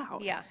that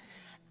cloud. Yeah.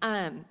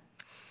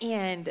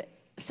 And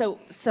so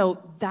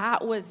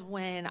that was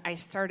when I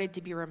started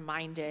to be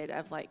reminded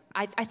of like,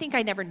 I think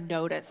I never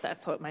noticed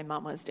that's what my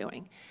mom was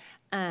doing.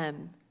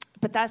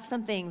 But that's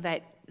something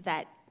that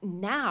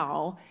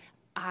now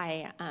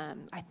I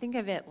think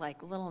of it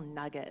like little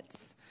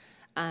nuggets.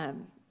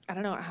 I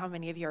don't know how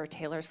many of you are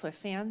Taylor Swift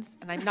fans,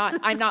 and I'm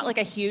not like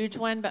a huge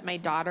one, but my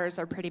daughters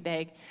are pretty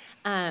big.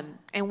 And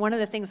one of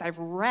the things I've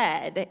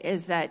read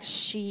is that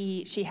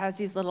she has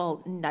these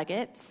little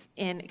nuggets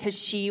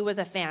because she was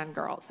a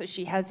fangirl, so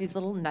she has these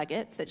little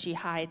nuggets that she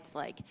hides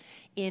like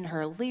in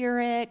her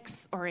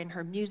lyrics or in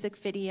her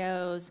music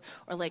videos,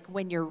 or like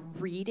when you're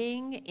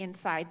reading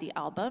inside the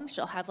album,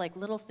 she'll have like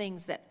little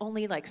things that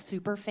only like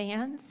super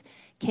fans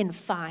can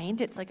find.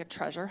 It's like a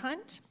treasure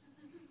hunt.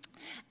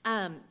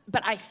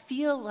 But I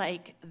feel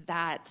like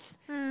that's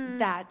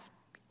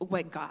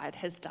what God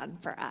has done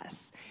for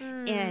us.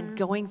 And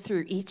going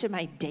through each of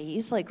my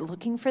days, like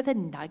looking for the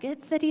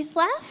nuggets that he's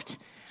left,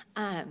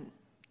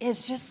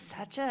 is just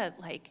such a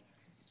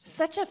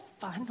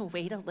fun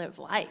way to live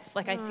life.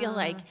 Like I feel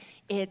like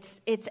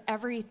it's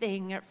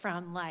everything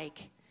from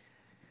like,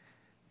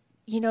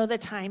 the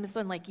times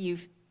when like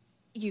you've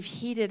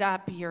heated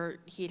up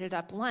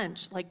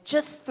lunch, like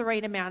just the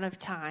right amount of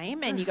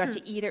time, and you got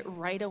to eat it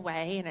right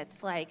away, and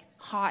it's like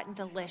hot and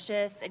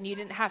delicious, and you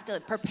didn't have to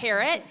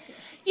prepare it.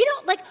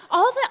 Like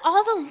all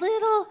the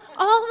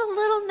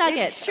little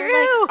nuggets. It's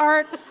true.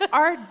 Like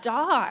our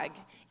dog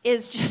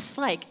is just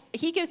like,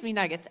 he gives me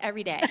nuggets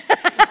every day.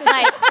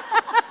 Like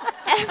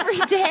every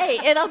day,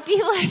 it'll be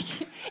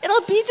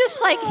just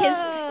like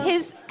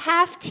his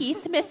half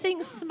teeth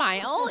missing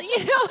smile, and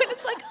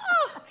it's like,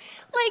 oh.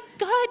 Like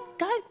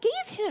God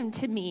gave him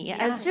to me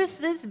as just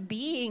this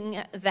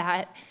being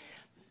that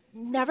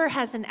never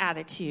has an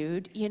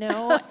attitude,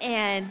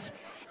 and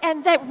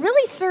that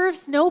really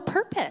serves no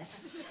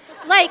purpose.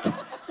 Like,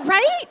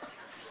 right?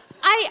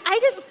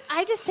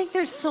 I just think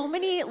there's so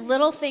many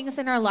little things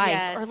in our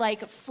life, or like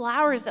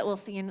flowers that we'll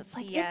see, and it's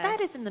like that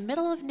is in the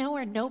middle of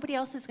nowhere. Nobody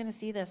else is going to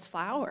see this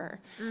flower,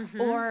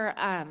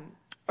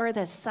 or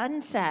the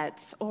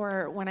sunsets,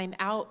 or when I'm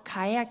out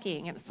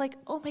kayaking, and it's like,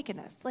 oh my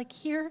goodness, like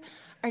here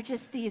are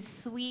just these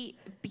sweet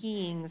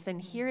beings,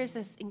 and here is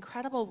this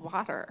incredible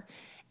water,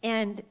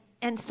 and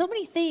so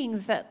many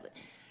things that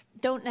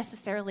don't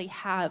necessarily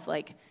have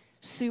like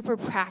super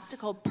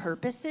practical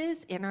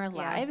purposes in our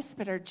lives,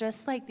 but are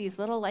just like these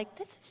little, like,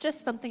 this is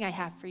just something I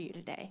have for you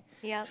today.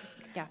 Yep.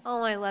 Yeah.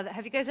 Oh, I love it.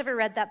 Have you guys ever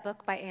read that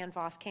book by Ann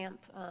Voskamp?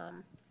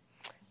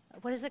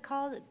 What is it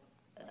called?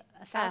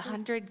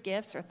 100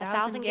 gifts or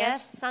 1,000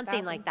 gifts,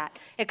 something like that.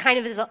 It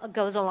kind of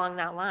goes along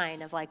that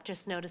line of like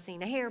just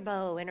noticing a hair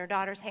bow in her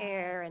daughter's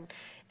hair,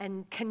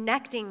 and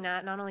connecting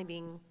that, not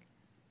only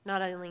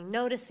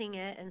noticing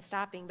it and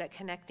stopping, but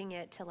connecting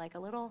it to like a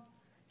little.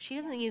 She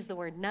doesn't use the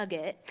word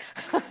nugget,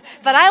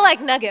 but I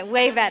like nugget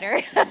way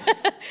better.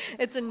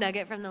 It's a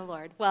nugget from the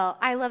Lord. Well,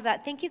 I love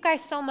that. Thank you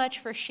guys so much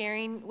for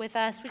sharing with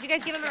us. Would you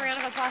guys give them a round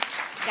of applause?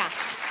 Yeah.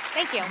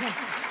 Thank you.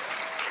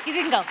 You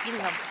can go.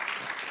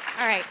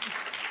 All right.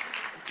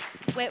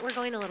 Wait, we're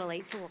going a little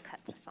late, so we'll cut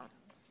this on.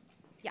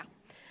 Yeah.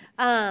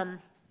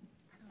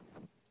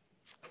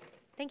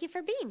 Thank you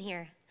for being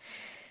here.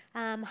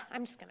 I'm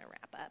just going to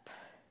wrap up.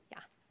 Yeah.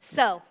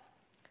 So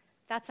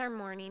that's our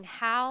morning.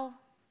 How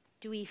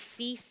do we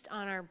feast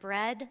on our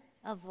bread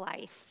of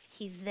life?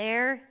 He's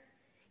there.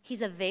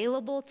 He's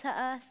available to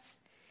us.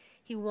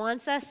 He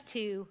wants us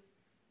to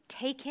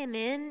take him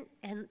in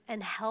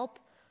and help.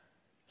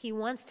 He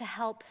wants to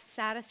help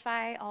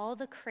satisfy all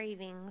the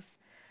cravings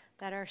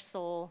that our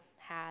soul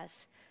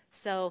has.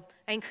 So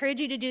I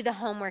encourage you to do the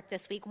homework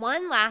this week.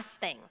 One last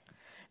thing.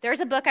 There's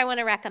a book I want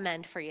to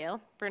recommend for you.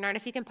 Bernard,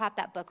 if you can pop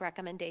that book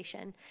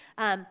recommendation.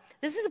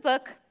 This is a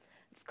book.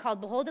 It's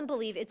called Behold and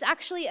Believe. It's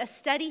actually a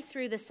study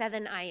through the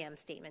 7 I am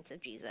statements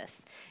of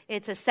Jesus.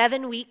 It's a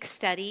 7-week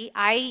study.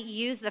 I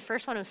used the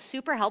first one. It was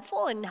super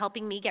helpful in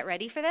helping me get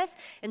ready for this.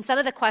 And some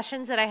of the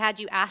questions that I had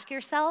you ask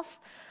yourself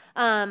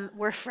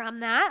were from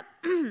that.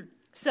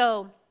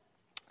 So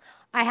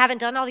I haven't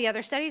done all the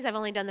other studies. I've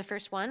only done the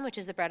first one, which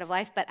is the Bread of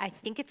Life, but I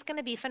think it's going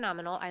to be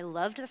phenomenal. I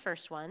loved the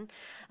first one.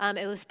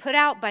 It was put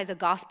out by the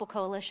Gospel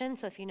Coalition,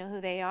 so if you know who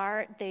they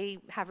are, they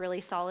have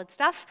really solid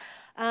stuff.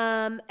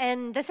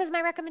 And this is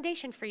my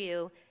recommendation for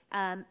you.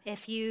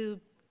 If you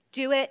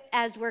do it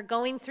as we're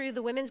going through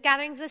the women's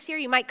gatherings this year,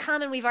 you might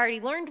come and we've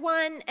already learned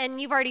one, and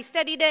you've already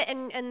studied it,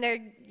 and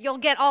you'll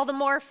get all the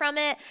more from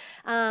it,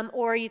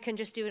 or you can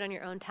just do it on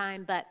your own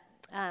time, but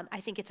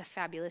I think it's a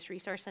fabulous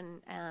resource,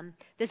 and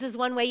this is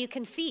one way you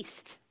can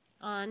feast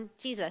on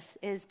Jesus,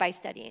 is by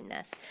studying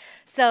this.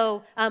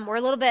 So we're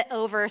a little bit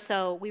over,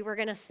 so we were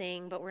going to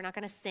sing, but we're not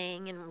going to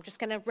sing, and I'm just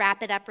going to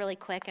wrap it up really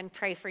quick and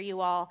pray for you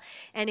all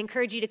and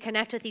encourage you to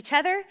connect with each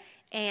other,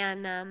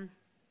 and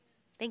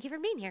thank you for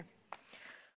being here.